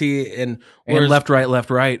NXT and left,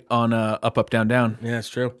 right on up, down, down. Yeah, it's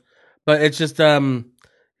true. But it's just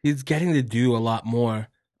he's getting to do a lot more.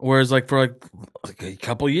 Whereas like for like a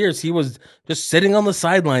couple years, he was just sitting on the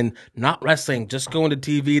sideline, not wrestling, just going to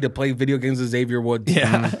TV to play video games with Xavier Woods.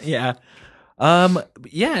 Yeah.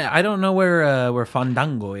 I don't know where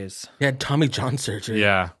Fandango is. He had Tommy John surgery.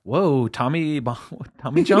 Yeah. Whoa, Tommy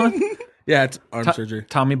John? Yeah, it's arm surgery.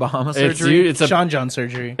 Tommy Bahama surgery. It's a Sean John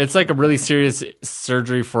surgery. It's like a really serious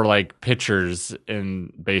surgery for like pitchers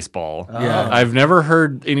in baseball. Yeah. I've never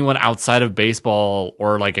heard anyone outside of baseball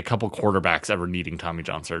or like a couple quarterbacks ever needing Tommy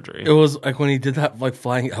John surgery. It was like when he did that like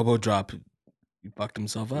flying elbow drop, he fucked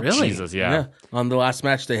himself up. Really? Jesus, yeah. On the last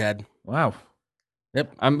match they had. Wow.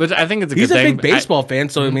 Yep. But I think it's a He's good a thing. big baseball fan,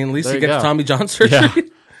 so I mean, at least There he you gets go. Tommy John surgery.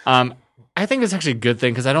 I think it's actually a good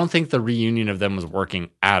thing because I don't think the reunion of them was working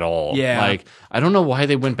at all. Yeah. Like, I don't know why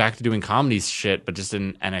they went back to doing comedy shit, but just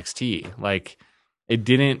in NXT. Like, it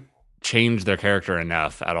didn't change their character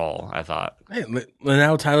enough at all, I thought. Hey,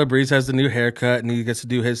 now Tyler Breeze has the new haircut and he gets to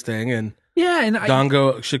do his thing, and Yeah, and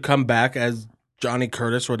Dongo should come back as Johnny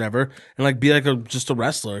Curtis or whatever, and like be like just a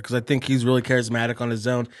wrestler because I think he's really charismatic on his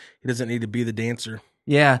own. He doesn't need to be the dancer.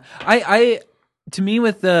 Yeah, I to me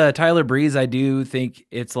with Tyler Breeze, I do think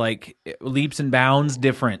it's like leaps and bounds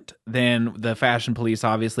different than the Fashion Police.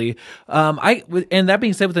 Obviously, and that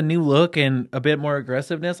being said, with a new look and a bit more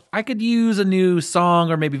aggressiveness, I could use a new song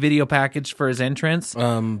or maybe video package for his entrance.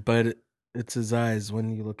 But it's his eyes when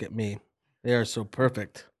you look at me; they are so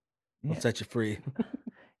perfect. I'll set you free.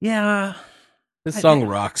 Yeah, This song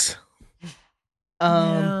rocks.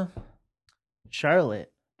 yeah.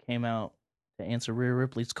 Charlotte came out to answer Rhea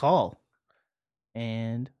Ripley's call,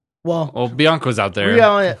 and well, Well, Bianca's out there.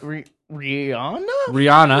 Rihanna.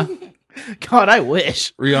 Rihanna. God, I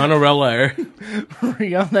wish Rihanna Belair.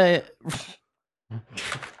 Rihanna.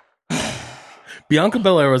 Bianca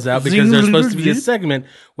Belair was out because there's supposed to be a segment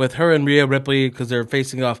with her and Rhea Ripley because they're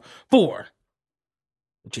facing off for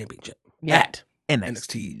the championship at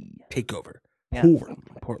NXT Takeover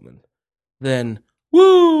Portland. Then,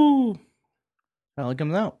 woo! Finally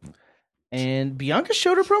comes out, and Bianca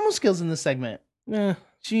showed her promo skills in this segment. Yeah.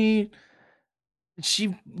 She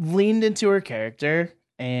leaned into her character,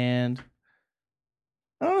 and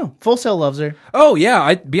I don't know. Full Sail loves her. Oh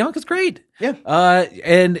yeah, Bianca's great. Yeah.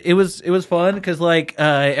 And it was fun because like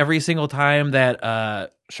every single time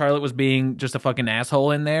that Charlotte was being just a fucking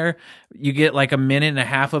asshole in there, you get like a minute and a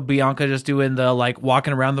half of Bianca just doing the like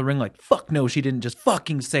walking around the ring like fuck no, she didn't just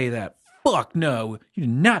fucking say that. Fuck no, you did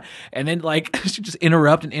not. And then like she just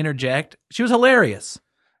interrupt and interject. She was hilarious.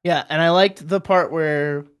 Yeah, and I liked the part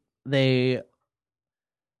where they,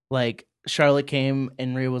 like, Charlotte came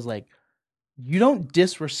and Rhea was like, "You don't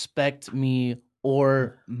disrespect me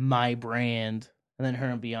or my brand." And then her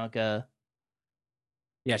and Bianca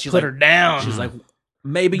Yeah, she's put like, her down. she's like,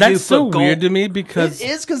 maybe you That's so forgot- weird to me because It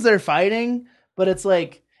is because they're fighting, but it's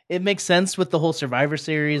like it makes sense with the whole Survivor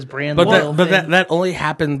Series brand. but loyal thing. that only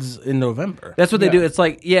happens in November. That's what they do. It's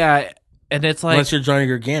like yeah, and it's like Unless you're Johnny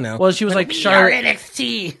Gargano. well, she was like Charlotte.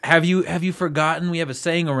 NXT. Have you forgotten we have a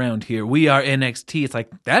saying around here? We are NXT. It's like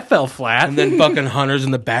that fell flat. and then fucking Hunter's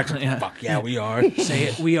in the back. Yeah. Fuck yeah, we are. say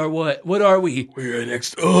it. We are what? What are we? We're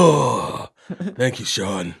next. Oh, thank you,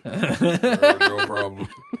 Sean. No problem.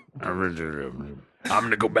 I'm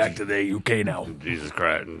gonna go back to the UK now. Jesus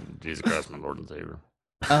Christ, my Lord and Savior.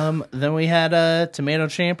 Then we had Tomato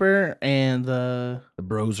Champer and the The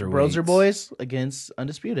Broser Broser Boys against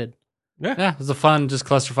Undisputed. Yeah, it was a fun, just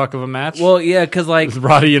clusterfuck of a match. Well, yeah, because like With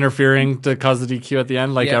Roddy interfering to cause the DQ at the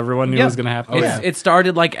end, like Yeah. everyone knew Yeah. was going to happen. it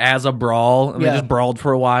started like as a brawl, and Yeah. they just brawled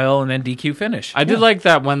for a while, and then DQ finish. I did like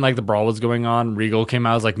that when like the brawl was going on. Regal came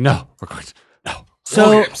out. I was like, "No, we're going to no."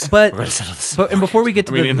 So, but We're going to settle this. and before we get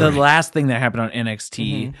to I mean, in the the ring. last thing that happened on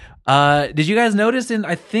NXT, did you guys notice in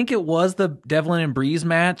I think it was the Devlin and Breeze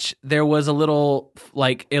match, there was a little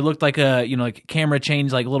like it looked like a like camera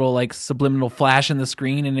change, like little like subliminal flash in the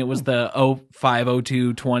screen, and it was the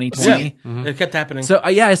 0502 2020. It kept happening. So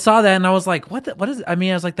yeah, I saw that and I was like, what is it? I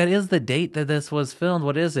mean, I was like, that is the date that this was filmed.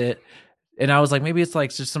 What is it? And I was like, maybe it's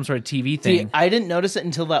like just some sort of TV thing. See, I didn't notice it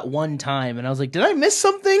until that one time, and I was like, "Did I miss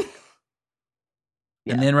something?"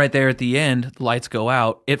 And then right there at the end, the lights go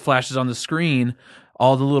out. It flashes on the screen.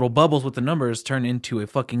 All the little bubbles with the numbers turn into a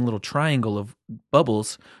fucking little triangle of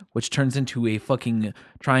bubbles, which turns into a fucking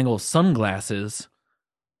triangle of sunglasses.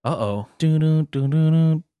 Uh-oh.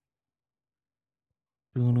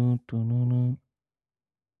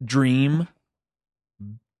 Dream.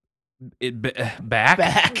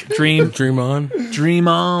 Back. Dream. Dream on. Dream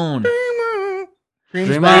on.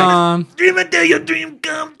 Dream on. Dream until your dream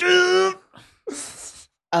come true.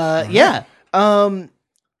 Yeah.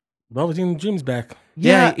 Velveteen Dream's back.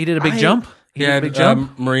 Yeah, he did a big jump. He He did a had big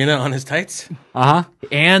jump. Marina on his tights.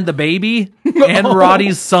 And the baby and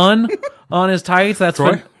Roddy's son on his tights. That's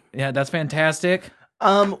Troy? yeah, that's fantastic.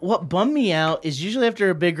 What bummed me out is usually after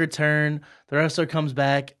a big return, the wrestler comes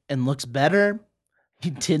back and looks better. He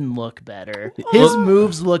didn't look better. His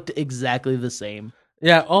moves looked exactly the same.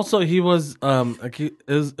 Yeah. Also, he was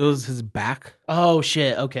it was his back, Oh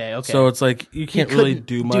shit. Okay. so it's like you He can't really couldn't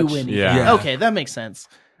do much. anything. Yeah. Okay, that makes sense.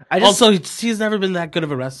 I just Also, he's never been that good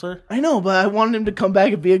of a wrestler. I know, but I wanted him to come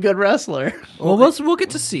back and be a good wrestler. Well, we'll get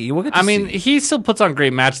to see. We'll get to I mean, see. he still puts on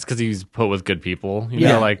great matches because he's put with good people. You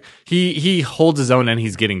Yeah. know, like he holds his own and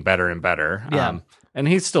he's getting better and better. Yeah. And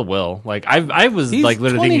he still will. Like I was He's like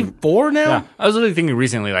literally thinking. 24 now. Yeah, I was literally thinking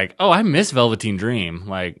recently, like, oh, I miss Velveteen Dream.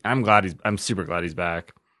 Like, I'm super glad he's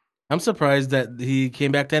back. I'm surprised that he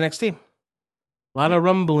came back to NXT. A lot of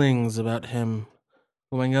rumblings about him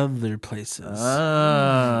going other places.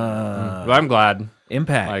 But I'm glad.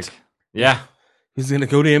 Impact. Like, yeah, He's gonna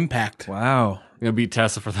go to Impact. wow. I'm gonna beat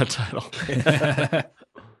Tessa for that title.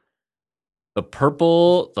 The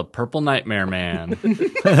purple nightmare man.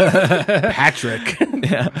 Patrick,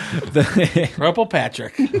 Yeah. Purple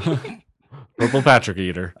Patrick. Purple Patrick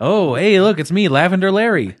Eater. Oh, hey, look, it's me, Lavender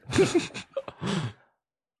Larry.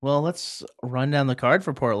 Well, let's run down the card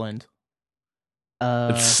for Portland.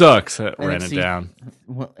 It sucks. I ran it NXT. down.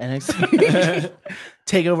 NXT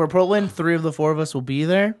Takeover Portland. 3 of the 4 of us will be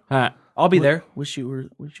there. I'll be there. Wish you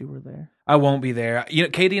were there. I won't be there. You know,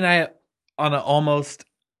 Katie and I on almost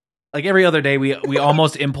like every other day we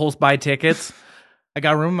almost impulse buy tickets. I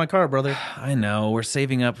got room in my car, brother. I know we're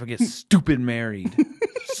saving up for get stupid married.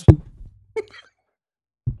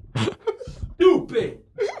 Stupid.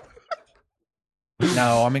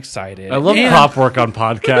 No, I'm excited. I love And- prop work on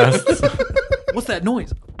podcasts. What's that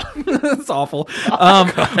noise? That's awful.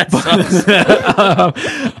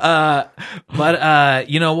 But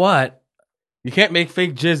you know what? You can't make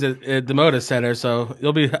fake jizz at the Moda Center, so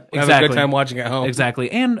you'll be have a Exactly. good time watching at home.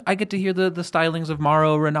 Exactly. And I get to hear the stylings of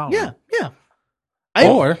Mauro Ronaldo. Yeah.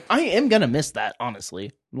 Or- I am gonna miss that,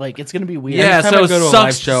 honestly. Like, it's gonna be weird. Yeah, Every time so I it go to a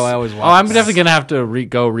live sucks- show, I always watch. Oh, I'm that. definitely gonna have to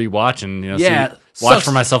go rewatch and Yeah, watch sucks.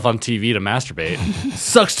 for myself on TV to masturbate.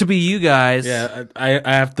 Sucks to be you guys. Yeah, I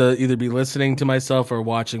have to either be listening to myself or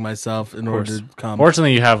watching myself in order to come.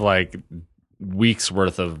 Fortunately, you have like weeks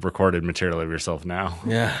worth of recorded material of yourself now.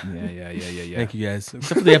 Yeah. Yeah. Thank you guys.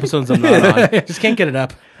 Except for the episodes I'm not on. Just can't get it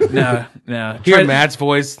up. No. Hear Try- Matt's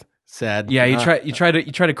voice. Sad. Yeah, you try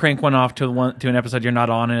to crank one off to an episode you're not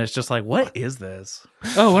on, and it's just like, what is this?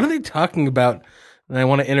 Oh, what are they talking about? And I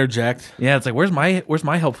want to interject. Yeah, it's like, where's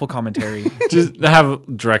my helpful commentary? Just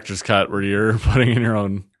have director's cut where you're putting in your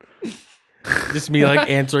own. Just me like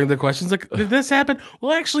answering the questions. Like, did this happen?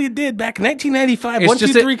 Well, actually, it did back in 1995. It's 1, 2,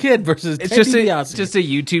 just a- 3 Kid versus It's Ted just DiBiase. just a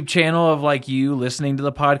YouTube channel of like you listening to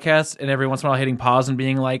the podcast, and every once in a while hitting pause and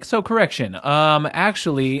being like, so correction.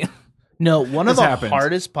 Actually, No, one of This the happens.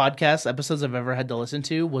 hardest podcast episodes I've ever had to listen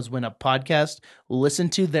to was when a podcast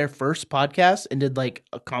listened to their first podcast and did like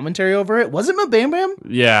a commentary over it. Was it Ma Bam Bam?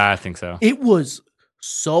 Yeah, I think so. It was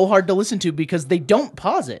so hard to listen to because they don't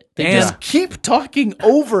pause it. They And- just keep talking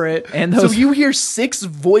over it. And so those- you hear 6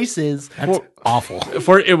 voices. That's awful.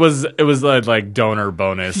 It was a like donor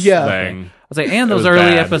bonus Yeah. thing. I was like, and those was early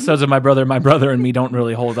bad. episodes of my brother and me don't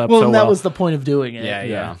really hold up. Well, so that well. was the point of doing it.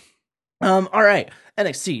 Yeah. All right.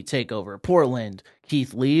 NXT Takeover Portland.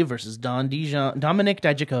 Keith Lee versus Dominic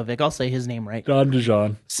Dijakovic. I'll say his name right. Don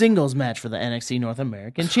Dijon. Singles match for the NXT North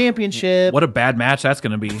American Championship. What a bad match that's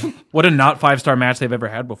going to be. What a not 5-star match they've ever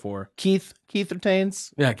had before. Keith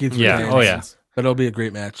retains. Yeah, Keith. Yeah. Lee. Oh yeah. But it'll be a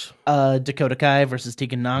great match. Dakota Kai versus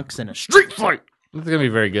Tegan Knox in a street fight. It's gonna be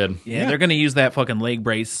very good. Yeah, they're going to use that fucking leg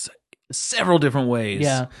brace several different ways.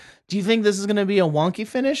 Yeah. Do you think this is going to be a wonky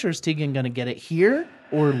finish, or is Tegan going to get it here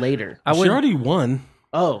or later? I She would. already won.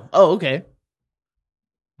 Oh, okay.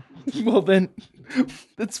 Well, then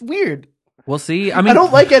that's weird. We'll see. I I mean,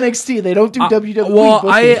 don't like NXT. They don't do WWE. Well, booking.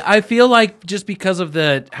 I feel like just because of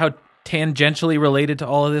how tangentially related to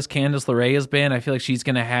all of this Candice LeRae has been, I feel like she's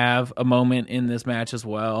going to have a moment in this match as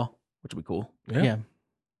well, which would be cool. yeah.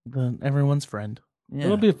 Everyone's friend. Yeah.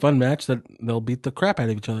 It'll be a fun match that they'll beat the crap out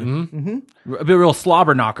of each other, Mm-hmm. a bit real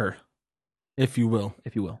slobber knocker, if you will.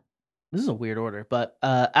 if you will. This is a weird order, but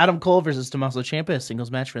Adam Cole versus Tommaso Ciampa, a singles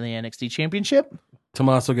match for the NXT Championship.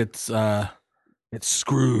 Tommaso gets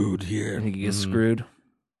screwed I here. think he gets screwed.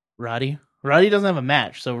 Roddy doesn't have a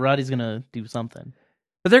match, so Roddy's gonna do something.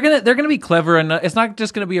 But they're gonna be clever, and it's not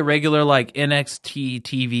just gonna be a regular like NXT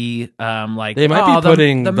TV like They might oh, be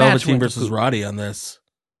putting the match Velveteen went to versus poop. Roddy on this.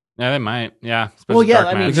 Yeah, they might. Yeah. Well, yeah, Dark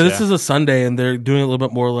I mean, match, Because this yeah. is a Sunday and they're doing a little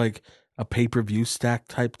bit more like a pay-per-view stack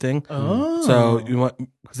type thing. Oh, So you want,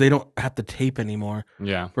 because they don't have to tape anymore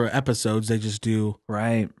yeah. for episodes, they just do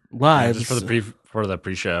Right. live. Just for the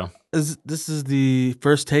pre-show. This is the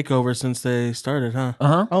first takeover since they started, huh? Uh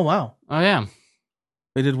huh. oh wow. Oh yeah.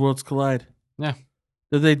 They did Worlds Collide. Yeah.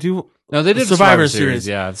 Did they do? No, they did Survivor Survivor Series. Series.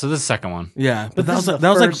 Yeah, so this is the second one. Yeah, but that this was is that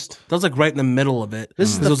was like first- that was like right in the middle of it. This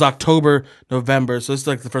is 'Cause it was October, November, so this is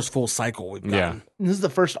like the first full cycle we've gotten. This is the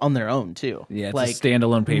first on their own too. Yeah, it's like a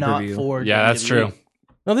standalone pay per not view. for Yeah, that's WWE. true.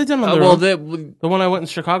 No, they did it on their Well, own. The one I went in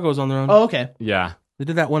Chicago was on their own. Oh, okay. yeah, They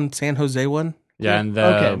did that one San Jose one. yeah, and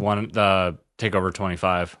the Takeover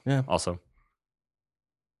 25. Yeah. Also.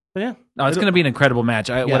 But yeah, No, it's going to be an incredible match.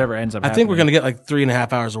 Whatever ends up. I think we're happening. gonna get like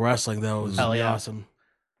 3.5 hours of wrestling though. It's Hell gonna be yeah. awesome.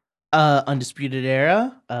 Undisputed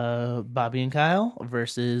Era, Bobby and Kyle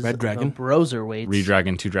versus Red Dragon. the Broserweights.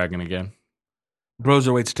 Redragon, 2Dragon again.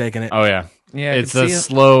 Broserweight's taking it. Oh yeah, Yeah, it's I the can see it.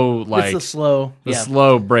 slow like It's the slow, the yeah.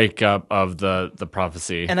 slow breakup of the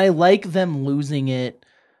prophecy. And I like them losing it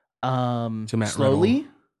Matt slowly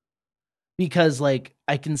Riddle. because like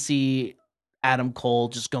I can see Adam Cole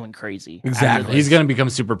just going crazy. after Exactly. this. He's gonna become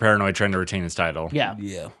super paranoid trying to retain his title. yeah,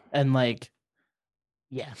 Yeah. and like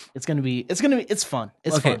it's fun. It's fun.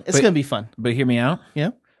 It's Okay, fun. It's but- gonna be fun. But hear me out.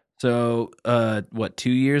 Yeah. So,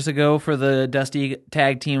 2 years ago for the Dusty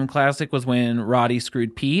Tag Team Classic was when Roddy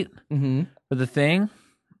screwed Pete Mm-hmm. for the thing.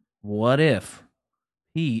 What if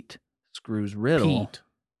Pete screws Riddle?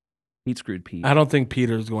 Pete screwed Pete. I don't think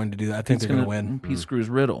Peter's going to do that. I think Pete's they're gonna win. Pete screws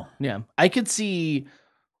Riddle. Yeah, I could see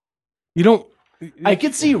You don't.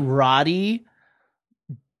 Roddy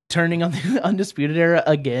turning on the Undisputed Era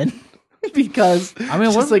again because I mean,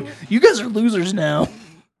 it's just like you guys are losers now.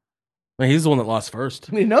 Man, he's the one that lost first.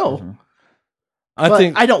 I know. Mhm. I But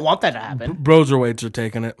think I don't want that to happen. Broserweights are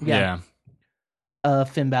taking it. Yeah.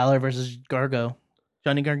 Finn Balor versus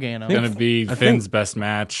Johnny Gargano. Gonna be I Finn's think- best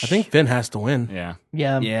match. I think Finn has to win. Yeah.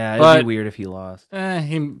 Yeah. Yeah, it'd But- be weird if he lost.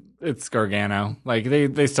 It's Gargano. Like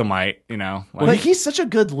they still might, you know. Like, But he's such a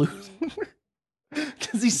good loser.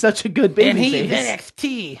 Because he's such a good baby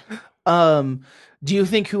NXT. Do you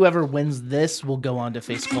think whoever wins this will go on to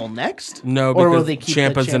face Cole next? No, Or will because they keep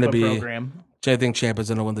Ciampa's the gonna Ciampa be. program? I think Ciampa's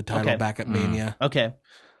gonna win the title Okay. back at Mm. Mania. Okay.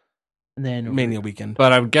 And then Mania weekend.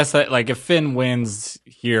 but I would guess that like if Finn wins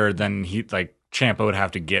here, then he like Ciampa would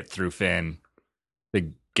have to get through Finn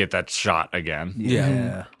to get that shot again.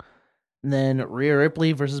 Yeah. And then Rhea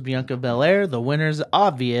Ripley versus Bianca Belair. The winner's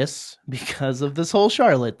obvious because of this whole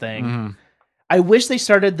Charlotte thing. Mhm. I wish they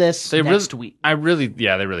started this They next week they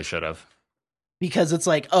really should have. because it's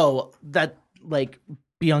like, oh, that like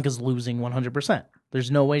Bianca's losing 100%. There's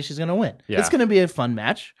no way she's gonna win. Yeah. It's gonna be a fun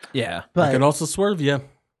match, Yeah. I but could also swerve you.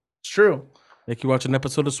 it's true. Make you watch an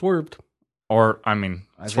episode of Swerved. Or I mean,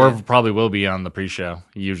 Swerve probably will be on the pre-show.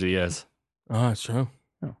 He usually is. Oh, that's true.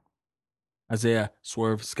 Oh. Isaiah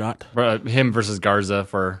Swerve Scott. Him versus Garza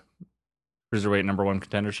for cruiserweight number 1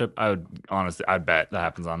 contendership. I'd bet that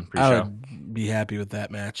happens on I pre-show. would be happy with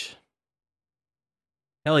that match.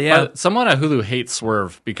 Hell yeah. But someone at Hulu hates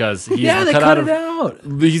Swerve because he's yeah, they cut cut out it of.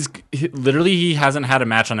 out. He hasn't had a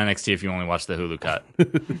match on NXT if you only watch the Hulu cut.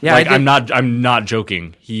 Yeah, like I did- I'm not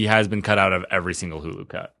joking. He has been cut out of every single Hulu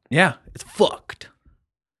cut. Yeah, it's fucked.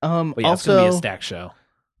 But yeah, it's gonna be a Also, stack show.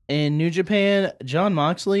 in New Japan, John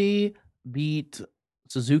Moxley beat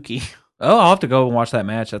Suzuki, Oh, I'll have to go and watch that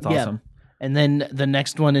match. That's Yeah. awesome. and then the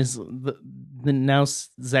next one is the now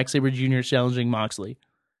Zack Sabre Jr. challenging Moxley.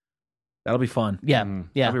 That'll be fun. Yeah, Mhm.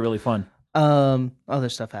 yeah. That'll be really fun. Other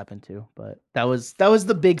stuff happened too, but that was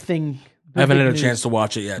the big thing. I haven't had a chance to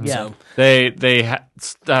watch it yet. Yeah. So They had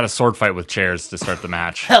a sword fight with chairs to start the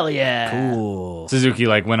match. Hell yeah! Cool. Suzuki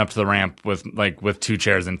went up to the ramp with 2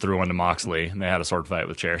 chairs and threw one to Moxley, and they had a sword fight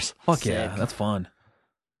with chairs. Fuck yeah, Sick. that's fun.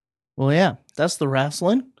 Well, yeah, that's the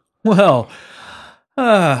wrestling. Well,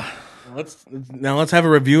 let's have a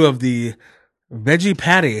review of the veggie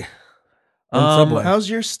patty. on Subway. How's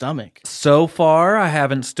your stomach? so far I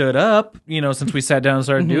haven't stood up, since we sat down and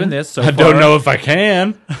started doing this. So I don't know if I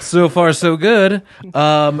can. So far, so good.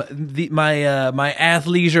 My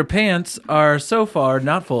athleisure pants are so far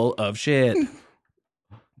not full of shit.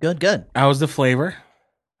 Good. How was the flavor?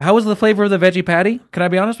 How was the flavor of the veggie patty? Can I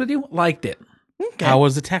be honest with you? Liked it. Okay. How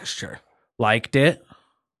was the texture? Liked it.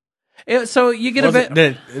 So you get Was a it,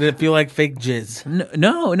 bit. did it feel like fake jizz?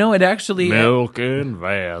 No. It actually. Milk and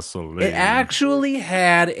Vaseline. It actually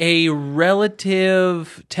had a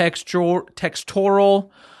relative textural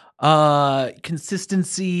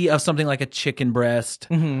consistency of something like a chicken breast.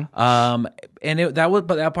 Mm-hmm. And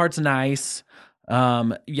that part's nice.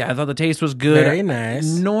 I thought the taste was good. Very nice.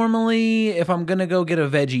 Normally, if I'm gonna go get a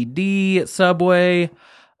veggie D at Subway,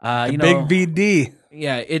 Big VD.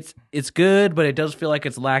 yeah, it's good, but it does feel like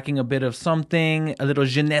it's lacking a bit of something, a little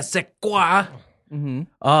je ne sais quoi. Mm-hmm.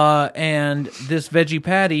 And this veggie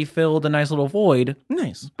patty filled a nice little void.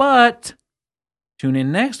 Nice. But tune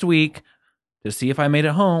in next week to see if I made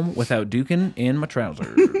it home without duking in my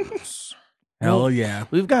trousers. Hell yeah.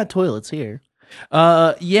 We've got toilets here.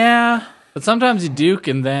 Yeah. But sometimes you duke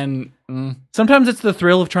and then Sometimes it's the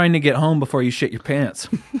thrill of trying to get home before you shit your pants.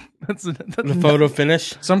 That's The photo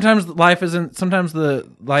finish. Sometimes life isn't. Sometimes the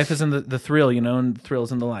life isn't the thrill, and the thrill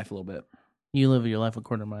is in the life a little bit. You live your life a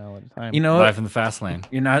quarter mile at a time. You know, life in the fast lane.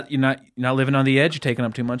 you're not living on the edge. You're taking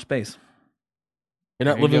up too much space. You're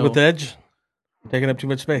not There you living go. with Edge. Taking up too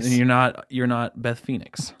much space. And you're not Beth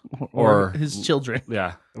Phoenix. Or his children.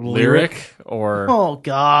 yeah, Lyric? lyric or Oh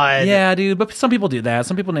God. Yeah, dude. But some people do that.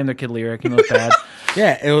 Some people name their kid Lyric. It's bad.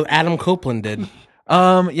 Yeah, it was Adam Copeland did.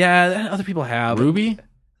 Yeah. Other people have. Ruby. Is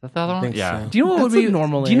that the other one? think Yeah. so. Do you know what That's would a be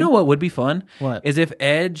normal Do you name. know what would be fun? What? Is if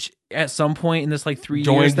Edge at some point in this like 3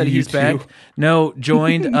 Joined years that he's U2. back,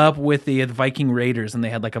 joined up with the Viking Raiders and they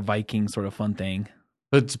had like a Viking sort of fun thing.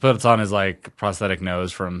 Puts on his like prosthetic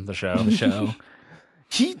nose from the show. The show.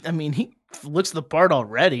 He looks the part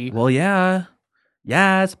already. Well, yeah,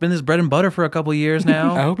 it's been his bread and butter for a couple years I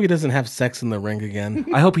now. hope he doesn't have sex in the ring again.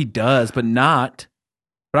 I hope he does, but not.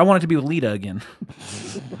 But I want it to be with Lita again.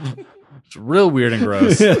 It's real weird and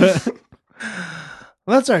gross.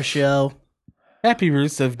 Well, that's our show. Happy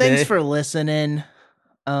Rusev Day. Thanks for listening.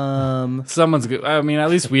 Someone's good. I mean, at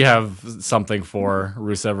least we have something for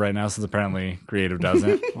Rusev right now, since apparently Creative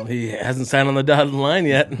doesn't. Well, he hasn't signed on the dotted line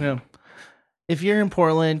yet. Yeah. If you're in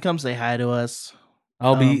Portland, come say hi to us.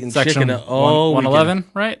 I'll be eating Section chicken all 111,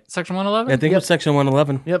 right? Section 111? I think it's section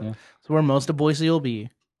 111. Yep. Yeah. So where most of Boise will be.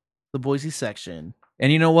 The Boise section.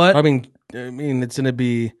 And you know what? I mean, it's gonna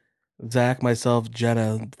be Zach, myself,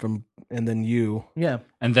 Jenna and then you. Yeah.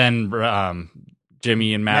 And then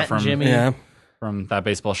Jimmy and Matt, Matt and Jimmy. Yeah, from that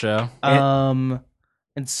baseball show. And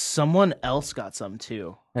someone else got some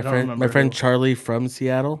too. I don't remember. my friend who. Charlie from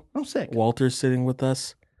Seattle. Oh, sick. Walter's sitting with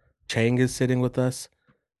us. Chang is sitting with us.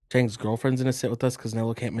 Chang's girlfriend's gonna sit with us because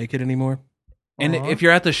Nello can't make it anymore. And Aw. if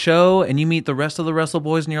you're at the show and you meet the rest of the Wrestle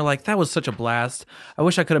Boys and you're like, that was such a blast. I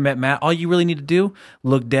wish I could have met Matt. All you really need to do,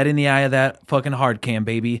 look dead in the eye of that fucking hard cam,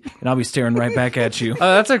 baby. And I'll be staring right back at you.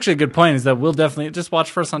 That's actually a good point. Is that we'll definitely just watch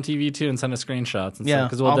first on TV too and send us screenshots. And Yeah,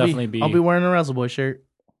 because we'll definitely be. I'll be wearing a Wrestle Boy shirt.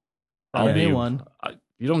 I'll a new be- one.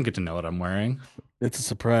 You don't get to know what I'm wearing. It's a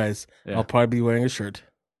surprise. Yeah. I'll probably be wearing a shirt,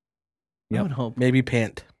 I would hope. maybe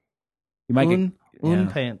pant. You might Un yeah.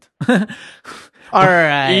 pant. All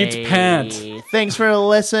right. Eat pant. Thanks for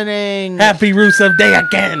listening. Happy Rusev Day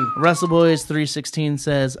again. Wrestle Boys 316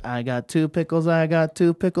 says, I got 2 pickles, I got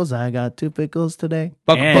 2 pickles, I got 2 pickles today.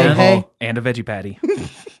 and, Hey. and a veggie patty.